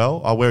pretty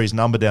well. I wear his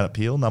number down at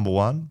Peel, number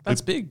 1.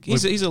 That's big.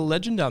 He's a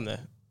legend down there.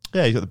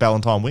 Yeah, he's got the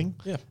Ballantyne wing.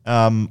 Yeah.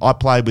 I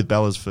played with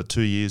Bellas for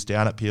 2 years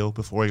down at Peel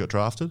before he got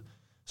drafted.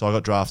 So I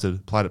got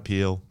drafted, played at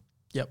Peel.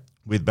 Yep.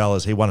 With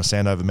Bellas. He won a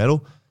Sandover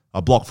medal. I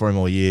blocked for him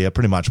all year. I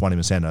pretty much won him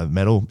a Sandover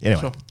medal.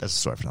 Anyway, That's a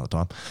story for another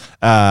time.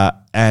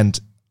 And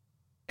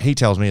he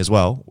tells me as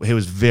well, he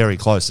was very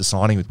close to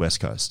signing with West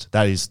Coast.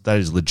 That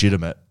is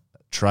legitimate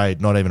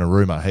trade, not even a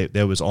rumour.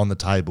 There was on the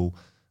table,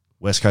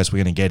 West Coast were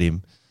going to get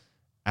him.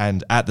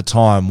 And at the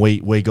time,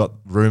 we got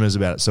rumours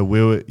about it. So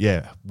we were,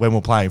 when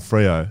we're playing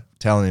Freo,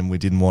 telling him we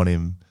didn't want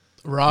him.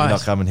 Right. We're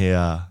not coming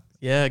here.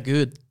 Yeah,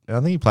 good. And I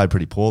think he played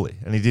pretty poorly,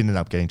 and he didn't end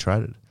up getting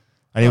traded.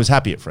 And he was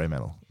happy at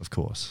Fremantle, of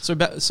course. So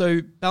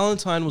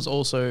Ballantyne was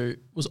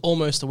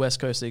almost a West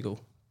Coast Eagle.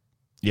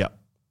 Yeah.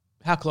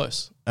 How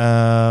close?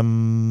 I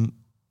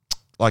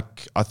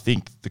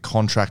think the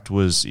contract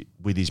was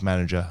with his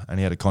manager, and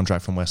he had a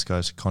contract from West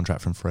Coast, a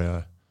contract from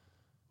Freo.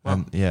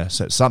 Wow. And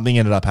so something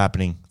ended up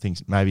happening. I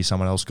think maybe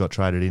someone else got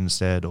traded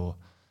instead, or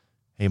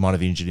he might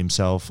have injured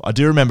himself. I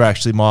do remember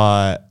actually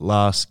my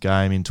last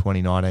game in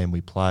 2019, we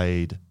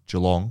played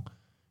Geelong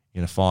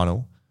in a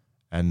final,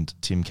 and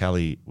Tim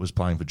Kelly was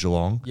playing for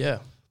Geelong. Yeah.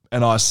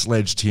 And I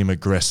sledged him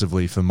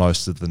aggressively for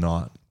most of the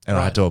night, and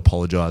I had to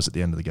apologise at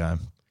the end of the game.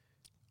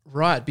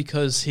 Right,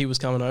 because he was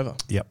coming over.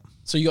 Yep.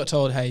 So you got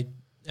told, hey,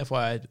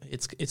 FYI,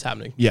 it's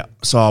happening. Yeah.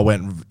 So I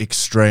went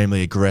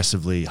extremely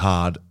aggressively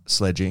hard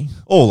sledging.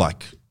 Or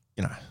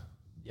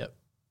Yep.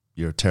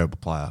 You're a terrible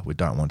player. We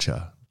don't want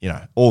you.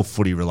 All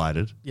footy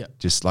related. Yeah.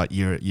 Just like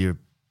you're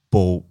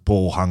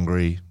ball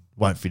hungry,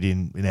 won't fit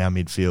in our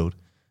midfield.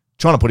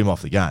 Trying to put him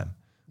off the game.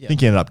 Yeah. I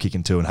think he ended up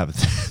kicking 2 and having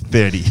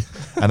 30,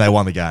 and they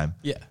won the game.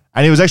 Yeah.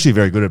 And he was actually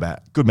very good about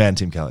it. Good man,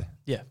 Tim Kelly.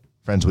 Yeah.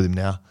 Friends with him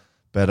now.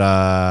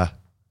 But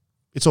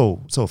it's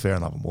all fair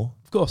in love and war.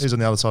 Of course. He's on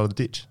the other side of the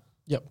ditch.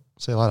 Yep.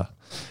 See you later.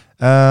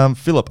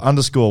 Philip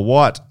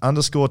 _White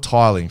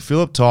 _Tiling.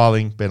 Philip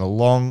Tiling, been a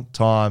long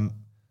time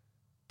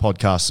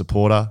podcast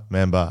supporter,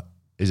 member.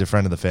 He's a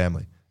friend of the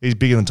family. He's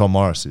bigger than Tom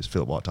Morris is,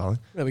 Philip White Tiling.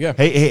 There we go.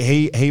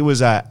 He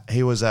was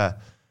a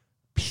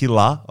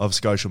pillar of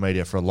social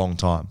media for a long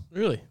time.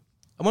 Really?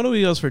 I wonder what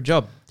he does for a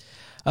job.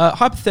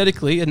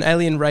 Hypothetically, an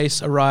alien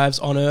race arrives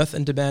on Earth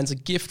and demands a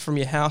gift from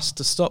your house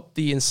to stop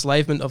the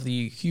enslavement of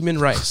the human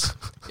race.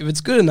 If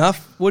it's good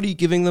enough, what are you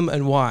giving them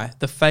and why?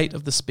 The fate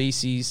of the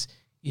species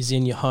is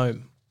in your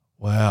home.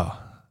 Wow.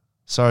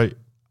 So,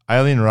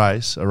 alien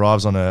race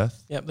arrives on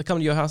Earth. Yep, they come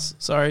to your house.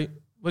 Sorry,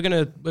 we're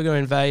gonna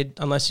invade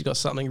unless you've got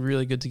something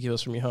really good to give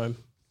us from your home.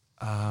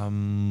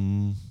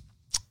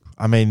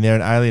 I mean, they're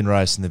an alien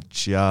race and they've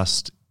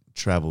just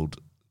travelled,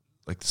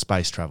 like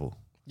space travel.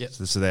 Yep.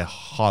 So they're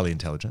highly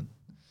intelligent.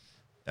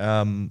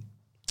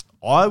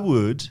 I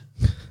would.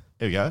 Here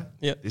we go.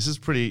 Yeah. This is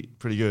pretty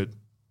good.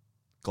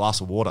 Glass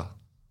of water.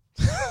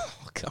 Oh,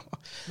 come on.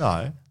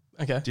 No.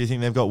 Okay. Do you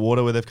think they've got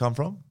water where they've come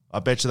from? I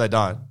bet you they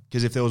don't.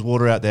 Because if there was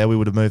water out there, we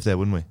would have moved there,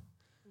 wouldn't we?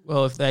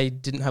 Well, if they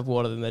didn't have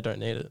water, then they don't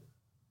need it.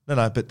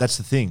 No, but that's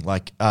the thing.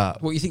 Like,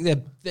 well, you think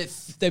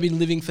they've been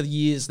living for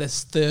years? They're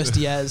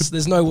thirsty as.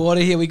 There's no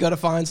water here. We got to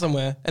find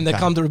somewhere. And they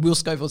come to Will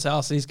Scoville's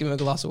house and he's giving them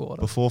a glass of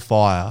water.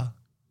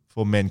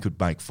 Before men could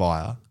make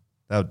fire,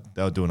 they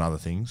were doing other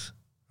things,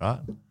 right?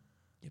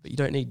 Yeah, but you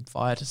don't need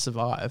fire to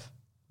survive.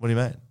 What do you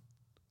mean?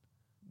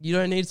 You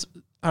don't need.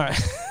 All right.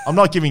 I'm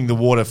not giving the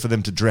water for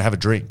them to have a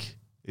drink.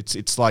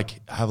 It's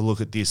like, have a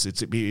look at this.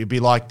 It'd be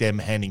like them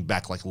handing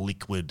back like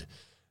liquid,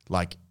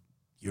 like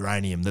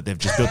uranium that they've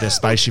just built their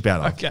spaceship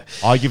out of. Okay.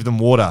 I give them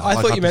water. I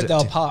thought you meant they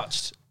were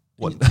parched.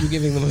 What? You're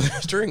giving them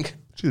a drink.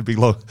 It's a big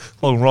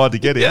long ride to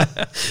get here.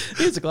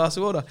 Here's a glass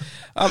of water.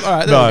 All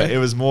right. No, it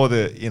was more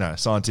the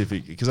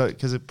scientific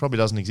because it probably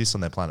doesn't exist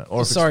on their planet.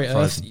 Or sorry,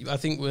 Earth. I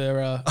think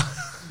we're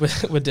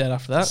dead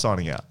after that.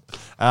 Signing out.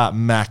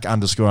 Mac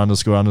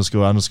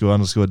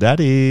 __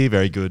 daddy.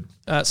 Very good.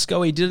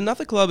 Scully, did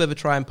another club ever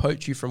try and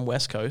poach you from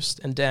West Coast?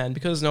 And Dan,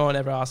 because no one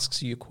ever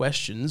asks you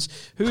questions,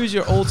 who is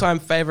your all-time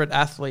favourite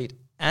athlete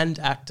and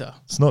actor?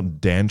 It's not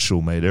Dan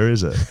Schulmeter,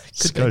 is it?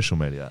 Social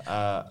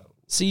media.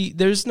 See,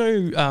 there's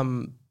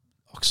no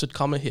Oxford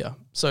comma here.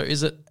 So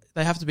is it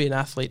they have to be an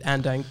athlete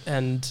and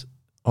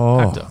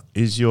actor?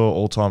 Is your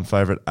all-time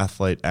favourite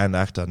athlete and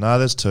actor? No,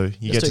 there's two.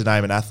 You get to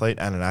name an athlete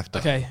and an actor.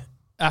 Okay.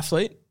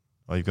 Athlete.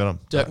 Oh, you've got them.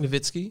 Dirk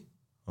Nowitzki.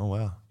 Oh,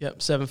 wow. Yep,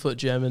 7-foot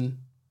German.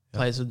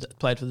 Yep.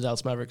 Played for the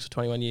Dallas Mavericks for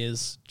 21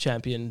 years.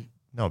 Champion.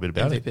 Know a bit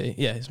about MVP. it.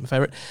 Yeah, he's my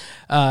favourite.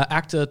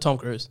 Actor Tom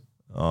Cruise.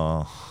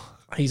 Oh.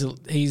 He's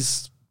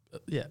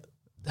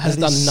has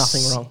done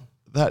nothing wrong.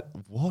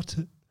 What?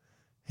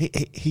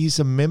 He's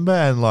a member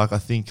and I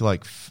think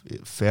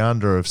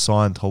founder of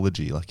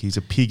Scientology. Like he's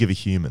a pig of a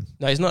human.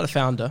 No, he's not a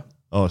founder.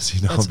 Oh, so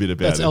you know a bit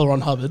about that's it. L.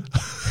 Ron Hubbard.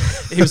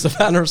 He was the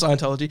founder of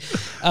Scientology.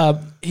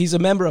 He's a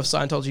member of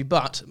Scientology,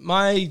 but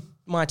my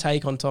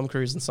take on Tom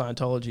Cruise and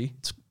Scientology,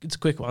 it's a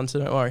quick one, so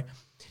don't worry.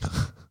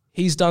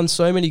 He's done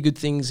so many good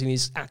things in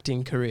his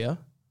acting career.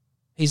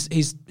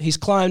 He's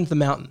climbed the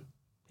mountain.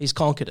 He's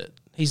conquered it.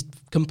 He's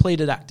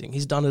completed acting.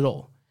 He's done it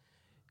all.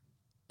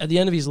 At the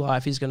end of his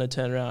life, he's going to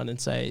turn around and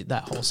say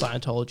that whole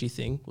Scientology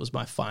thing was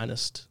my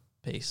finest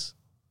piece.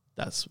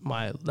 That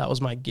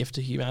was my gift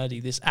to humanity.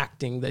 This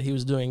acting that he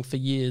was doing for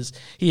years.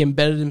 He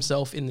embedded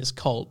himself in this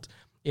cult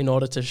in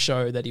order to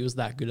show that he was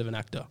that good of an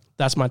actor.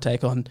 That's my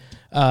take on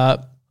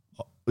Tom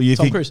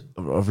Cruise.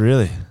 Oh,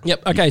 really?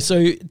 Yep. Okay.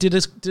 So did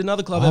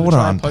another club ever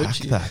try and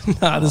poach you?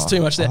 Nah, there's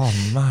too much there.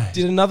 Oh, mate.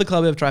 Did another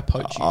club ever try to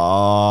poach you?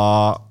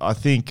 I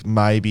think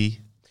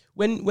maybe.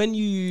 When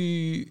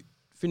you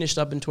finished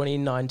up in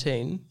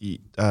 2019,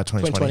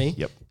 2020.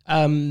 Yep.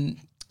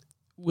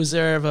 Was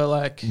there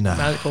ever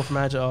call from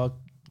manager? Oh,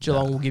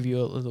 Geelong will give you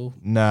a little.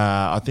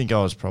 Nah, I think I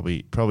was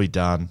probably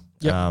done.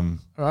 Yep. All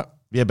right.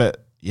 Yeah,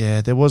 but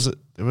there was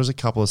a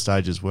couple of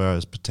stages where it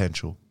was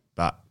potential,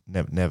 but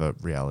never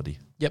reality.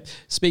 Yep.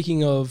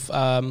 Speaking of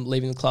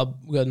leaving the club,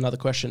 we got another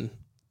question.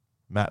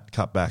 Matt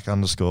Cutback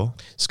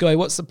 _ Scully,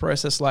 what's the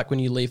process like when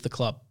you leave the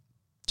club?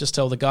 Just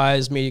tell the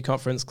guys, media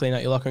conference, clean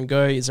out your locker and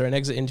go. Is there an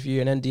exit interview,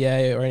 an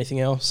NDA or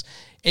anything else?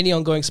 Any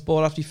ongoing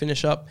sport after you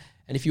finish up?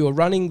 And if you were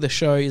running the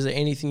show, is there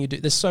anything you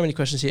do? There's so many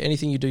questions here.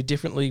 Anything you do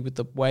differently with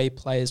the way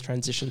players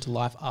transition to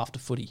life after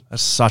footy?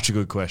 That's such a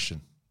good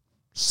question.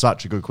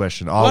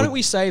 Why don't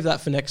we save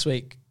that for next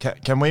week?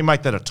 Can we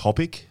make that a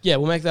topic? Yeah,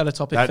 we'll make that a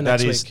topic for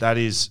next week. That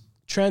is...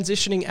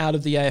 Transitioning out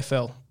of the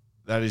AFL.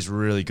 That is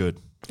really good.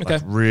 Okay.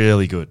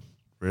 Really good.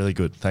 Really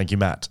good. Thank you,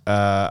 Matt.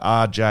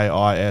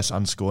 RJIS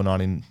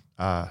 _19...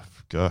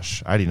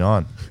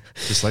 89.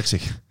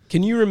 Dyslexic.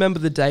 Can you remember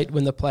the date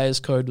when the player's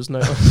code was no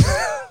more?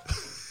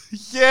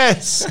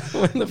 Yes.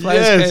 When the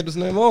player's code was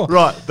no more.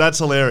 Right. That's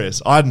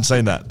hilarious. I hadn't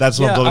seen that. That's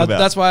what I'm talking about.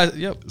 That's why,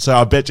 yep. So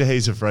I bet you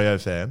he's a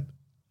Freo fan.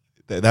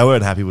 They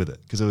weren't happy with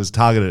it because it was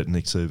targeted at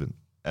Nick Subban.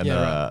 And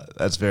right.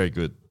 That's very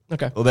good.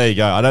 Okay. Well, there you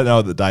go. I don't know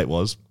what the date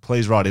was.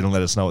 Please write in and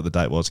let us know what the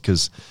date was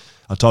because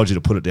I told you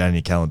to put it down in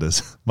your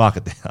calendars. Mark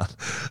it down.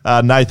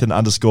 Nathan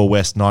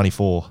 _West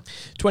 94.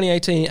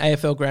 2018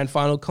 AFL Grand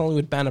Final.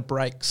 Collingwood banner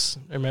breaks.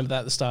 I remember that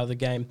at the start of the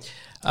game.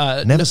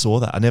 Never saw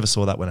that. I never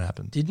saw that when it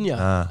happened. Didn't you?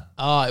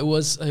 It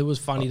was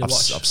funny to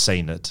watch. I've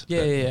seen it.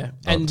 Yeah.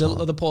 And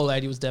the poor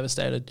lady was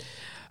devastated.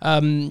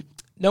 No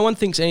one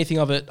thinks anything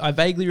of it. I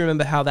vaguely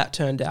remember how that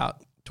turned out.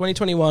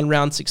 2021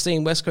 round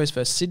 16 West Coast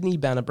versus Sydney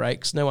banner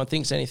breaks. No one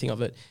thinks anything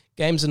of it.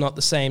 Games are not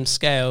the same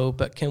scale,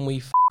 but can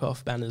we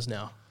off banners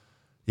now?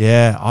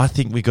 Yeah, I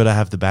think we got to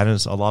have the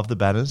banners. I love the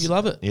banners. You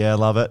love it? Yeah, I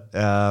love it.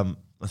 I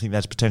think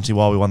that's potentially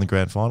why we won the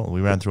grand final.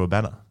 We ran through a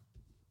banner.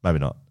 Maybe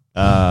not.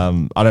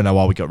 I don't know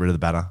why we got rid of the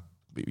banner.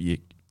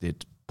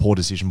 Poor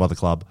decision by the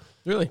club.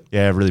 Really?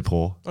 Yeah, really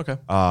poor. Okay.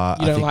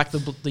 You don't like the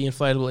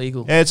inflatable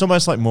eagle? Yeah, it's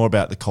almost like more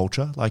about the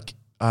culture. Like,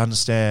 I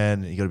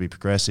understand you got to be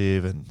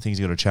progressive and things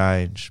got to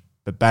change,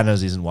 but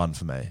banners isn't one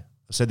for me.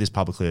 I've said this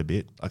publicly a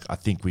bit. Like, I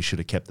think we should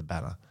have kept the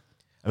banner.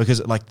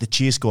 Because like the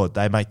cheer squad,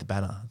 they make the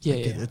banner.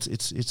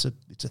 It's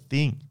a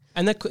thing.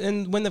 And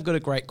when they've got a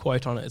great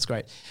quote on it, it's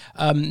great.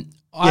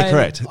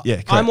 Correct.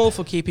 I'm all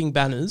for keeping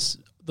banners.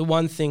 The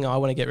one thing I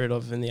want to get rid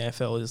of in the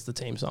AFL is the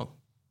team song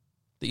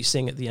that you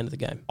sing at the end of the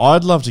game.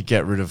 I'd love to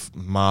get rid of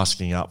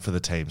masking up for the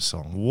team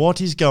song. What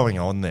is going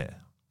on there?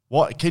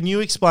 What can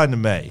you explain to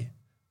me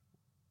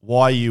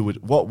why you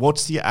would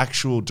what's the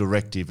actual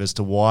directive as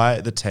to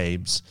why the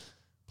teams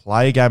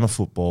play a game of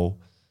football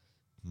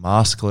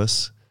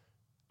maskless?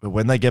 But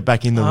when they get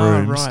back in the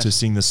rooms to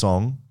sing the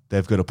song,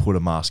 they've got to put a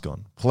mask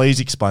on. Please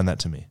explain that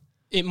to me.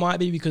 It might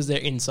be because they're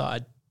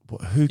inside.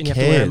 Who cares? You have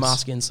to wear a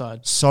mask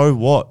inside. So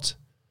what?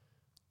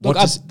 Look,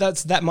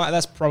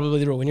 that's probably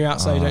the rule. When you're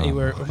outside, you don't need to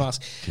wear a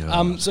mask.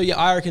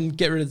 I reckon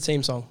get rid of the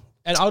team song.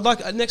 And I would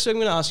like next week I'm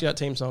going to ask you about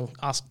team song.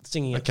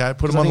 Singing it. Okay,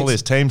 put them on the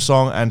list. Team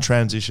song and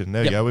transition.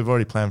 There you go. We've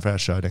already planned for our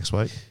show next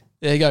week.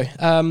 There you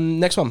go.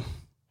 Next one.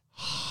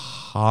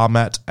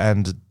 Harmat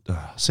and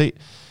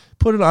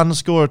put an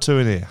 _ or two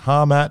in here.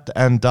 Harmat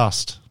and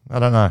Dust. I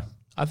don't know.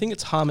 I think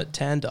it's Harmat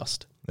Tan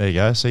Dust. There you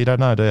go. So you don't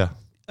know, do you?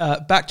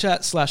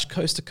 Backchat /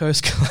 coast to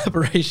coast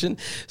collaboration.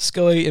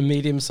 Scully and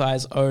medium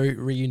size O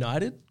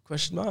reunited? ?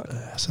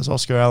 Says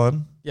Oscar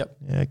Allen. Yep.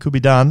 Yeah, it could be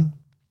done.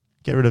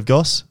 Get rid of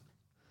Goss.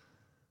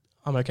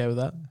 I'm okay with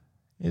that.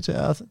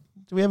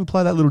 Do we ever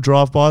play that little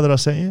drive-by that I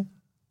sent you?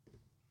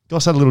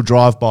 Goss had a little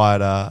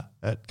drive-by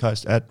at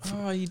Coast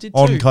you did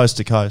on too. Coast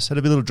to Coast. Had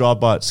a little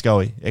drive-by at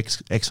Scully,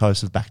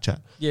 ex-host of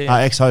Backchat. Yeah.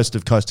 Ex-host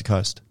of Coast to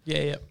Coast.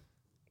 Yeah.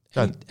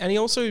 And he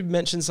also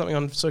mentioned something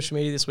on social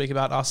media this week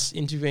about us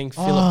interviewing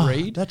Philip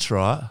Reed. That's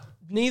right.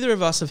 Neither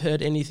of us have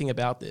heard anything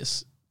about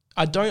this.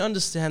 I don't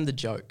understand the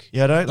joke.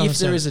 Yeah, I don't understand. If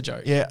there is a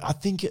joke. Yeah, I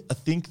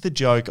think the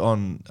joke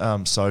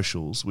on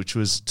socials, which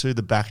was to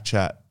the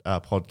Backchat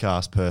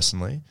podcast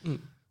personally,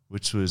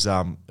 which was,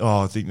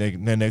 I think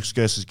their next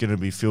guest is going to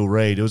be Phil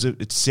Reed.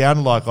 It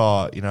sounded like,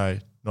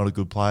 not a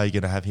good player, you're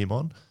going to have him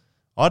on.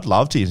 I'd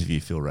love to interview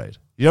Phil Reed.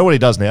 You know what he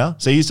does now?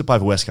 So he used to play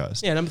for West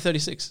Coast. Yeah, number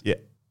 36. Yeah.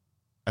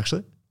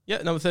 Actually?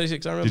 Yeah, number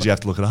 36, I remember. Did you have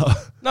to look it up?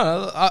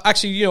 No,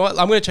 actually, you know what?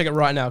 I'm going to check it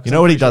right now. You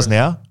know what he does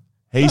now?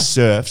 He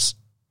surfs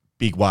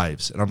big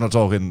waves. And I'm not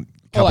talking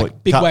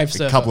big wave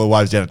surfer. A couple of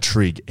waves down a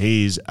trig.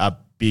 He's a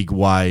big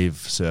wave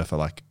surfer,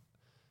 like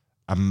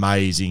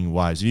amazing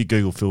ways. If you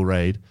Google Phil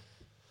Reid,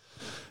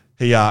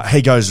 he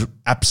goes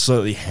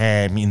absolutely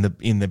ham in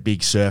the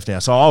big surf now.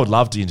 So I would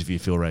love to interview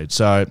Phil Reid.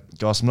 So,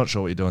 guys, I'm not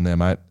sure what you're doing there,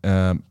 mate.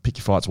 Pick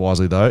your fights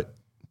wisely, though.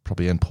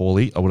 Probably end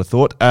poorly, I would have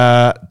thought.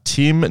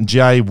 Tim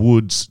J.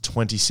 Woods,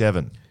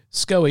 27.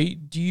 Scoey,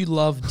 do you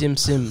love dim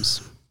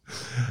sims?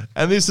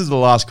 And this is the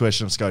last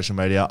question of Scotia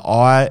Media.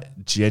 I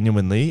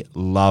genuinely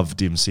love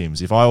dim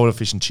sims. If I order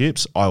fish and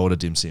chips, I order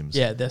dim sims.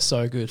 Yeah, they're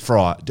so good.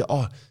 Fried.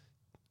 I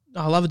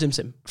love a dim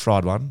sim.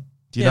 Fried one.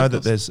 Do you know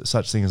that there's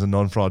such thing as a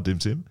non-fried dim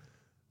sim?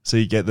 So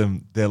you get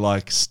them, they're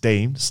like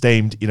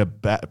steamed in a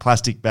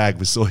plastic bag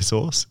with soy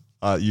sauce.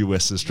 You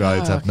West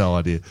Australians have no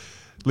idea.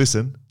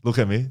 Listen, look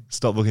at me.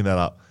 Stop looking that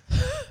up.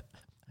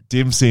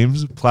 Dim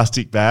Sims,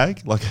 plastic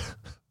bag,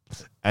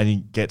 and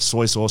you get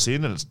soy sauce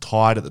in and it's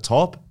tied at the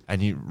top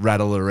and you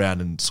rattle it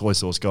around and soy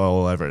sauce go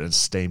all over it and it's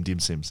steamed Dim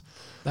Sims.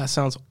 That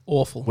sounds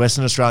awful.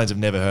 Western Australians have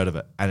never heard of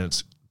it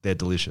and they're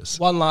delicious.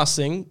 One last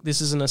thing.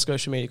 This isn't a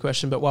Scotia Media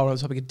question, but while we're on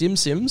the topic of dim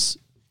sims,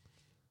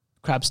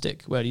 crab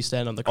stick. Where do you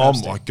stand on the crab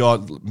stick? Oh, my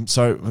God.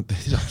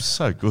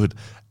 So good.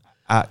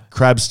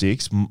 Crab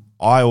sticks.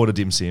 I order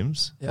dim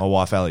sims. Yep. My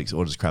wife, Alex,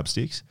 orders crab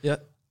sticks.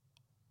 Yep.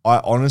 I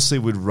honestly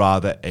would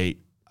rather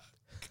eat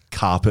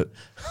carpet.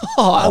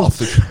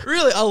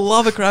 Really? I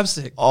love a crab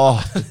stick.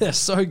 Oh. They're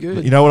so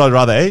good. You know what I'd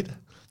rather eat?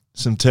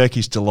 Some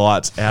Turkish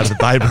delights out of the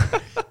Bay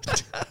Marie.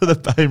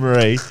 The Bay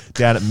Marie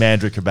down at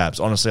Mandra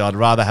Kebabs. Honestly, I'd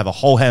rather have a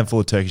whole handful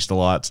of Turkish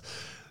delights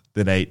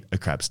than eat a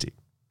crab stick.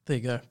 There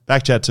you go.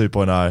 Backchat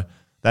 2.0.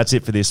 That's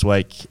it for this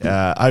week.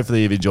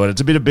 Hopefully you've enjoyed it.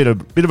 It's a bit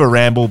of a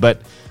ramble,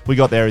 but we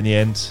got there in the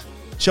end.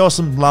 Show us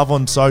some love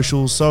on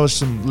socials. Show us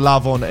some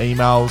love on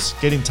emails.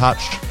 Get in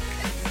touch.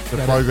 The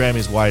program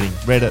is waiting.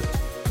 Reddit,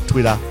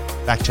 Twitter,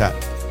 Backchat,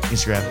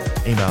 Instagram,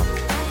 email.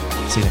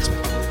 See you next week.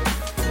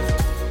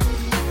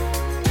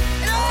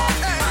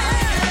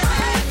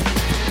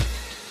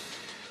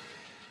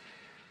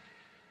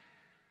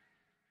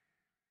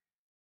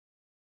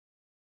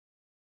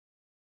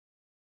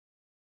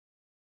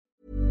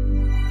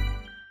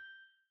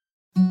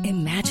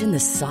 Imagine the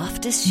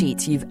softest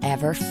sheets you've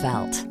ever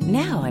felt.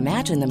 Now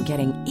imagine them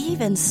getting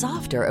even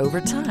softer over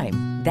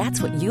time.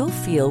 That's what you'll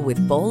feel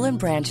with Boll &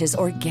 Branch's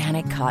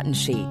organic cotton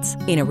sheets.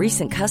 In a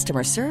recent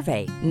customer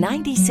survey,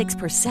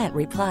 96%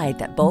 replied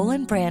that Boll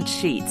 & Branch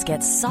sheets get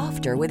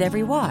softer with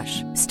every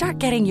wash. Start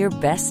getting your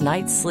best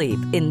night's sleep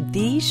in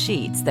these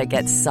sheets that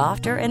get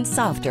softer and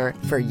softer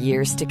for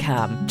years to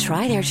come.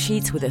 Try their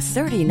sheets with a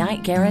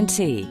 30-night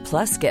guarantee.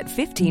 Plus, get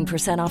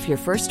 15% off your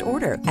first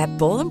order at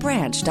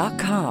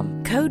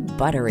bollandbranch.com. Code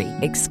BUTTERY.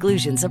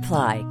 Exclusions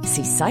apply.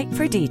 See site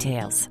for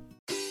details.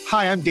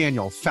 Hi, I'm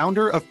Daniel,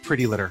 founder of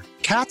Pretty Litter.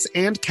 Cats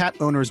and cat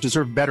owners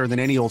deserve better than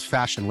any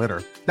old-fashioned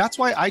litter. That's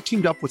why I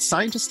teamed up with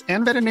scientists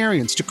and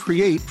veterinarians to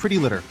create Pretty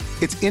Litter.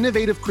 Its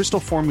innovative crystal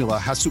formula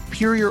has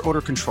superior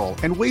odor control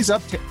and weighs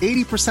up to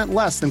 80%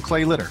 less than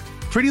clay litter.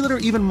 Pretty Litter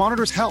even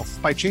monitors health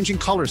by changing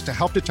colors to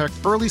help detect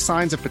early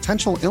signs of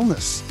potential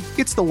illness.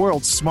 It's the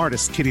world's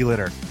smartest kitty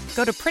litter.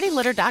 Go to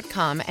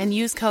prettylitter.com and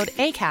use code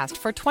ACAST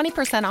for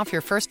 20% off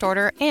your first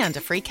order and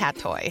a free cat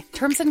toy.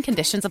 Terms and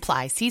conditions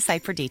apply. See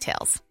site for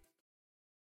details.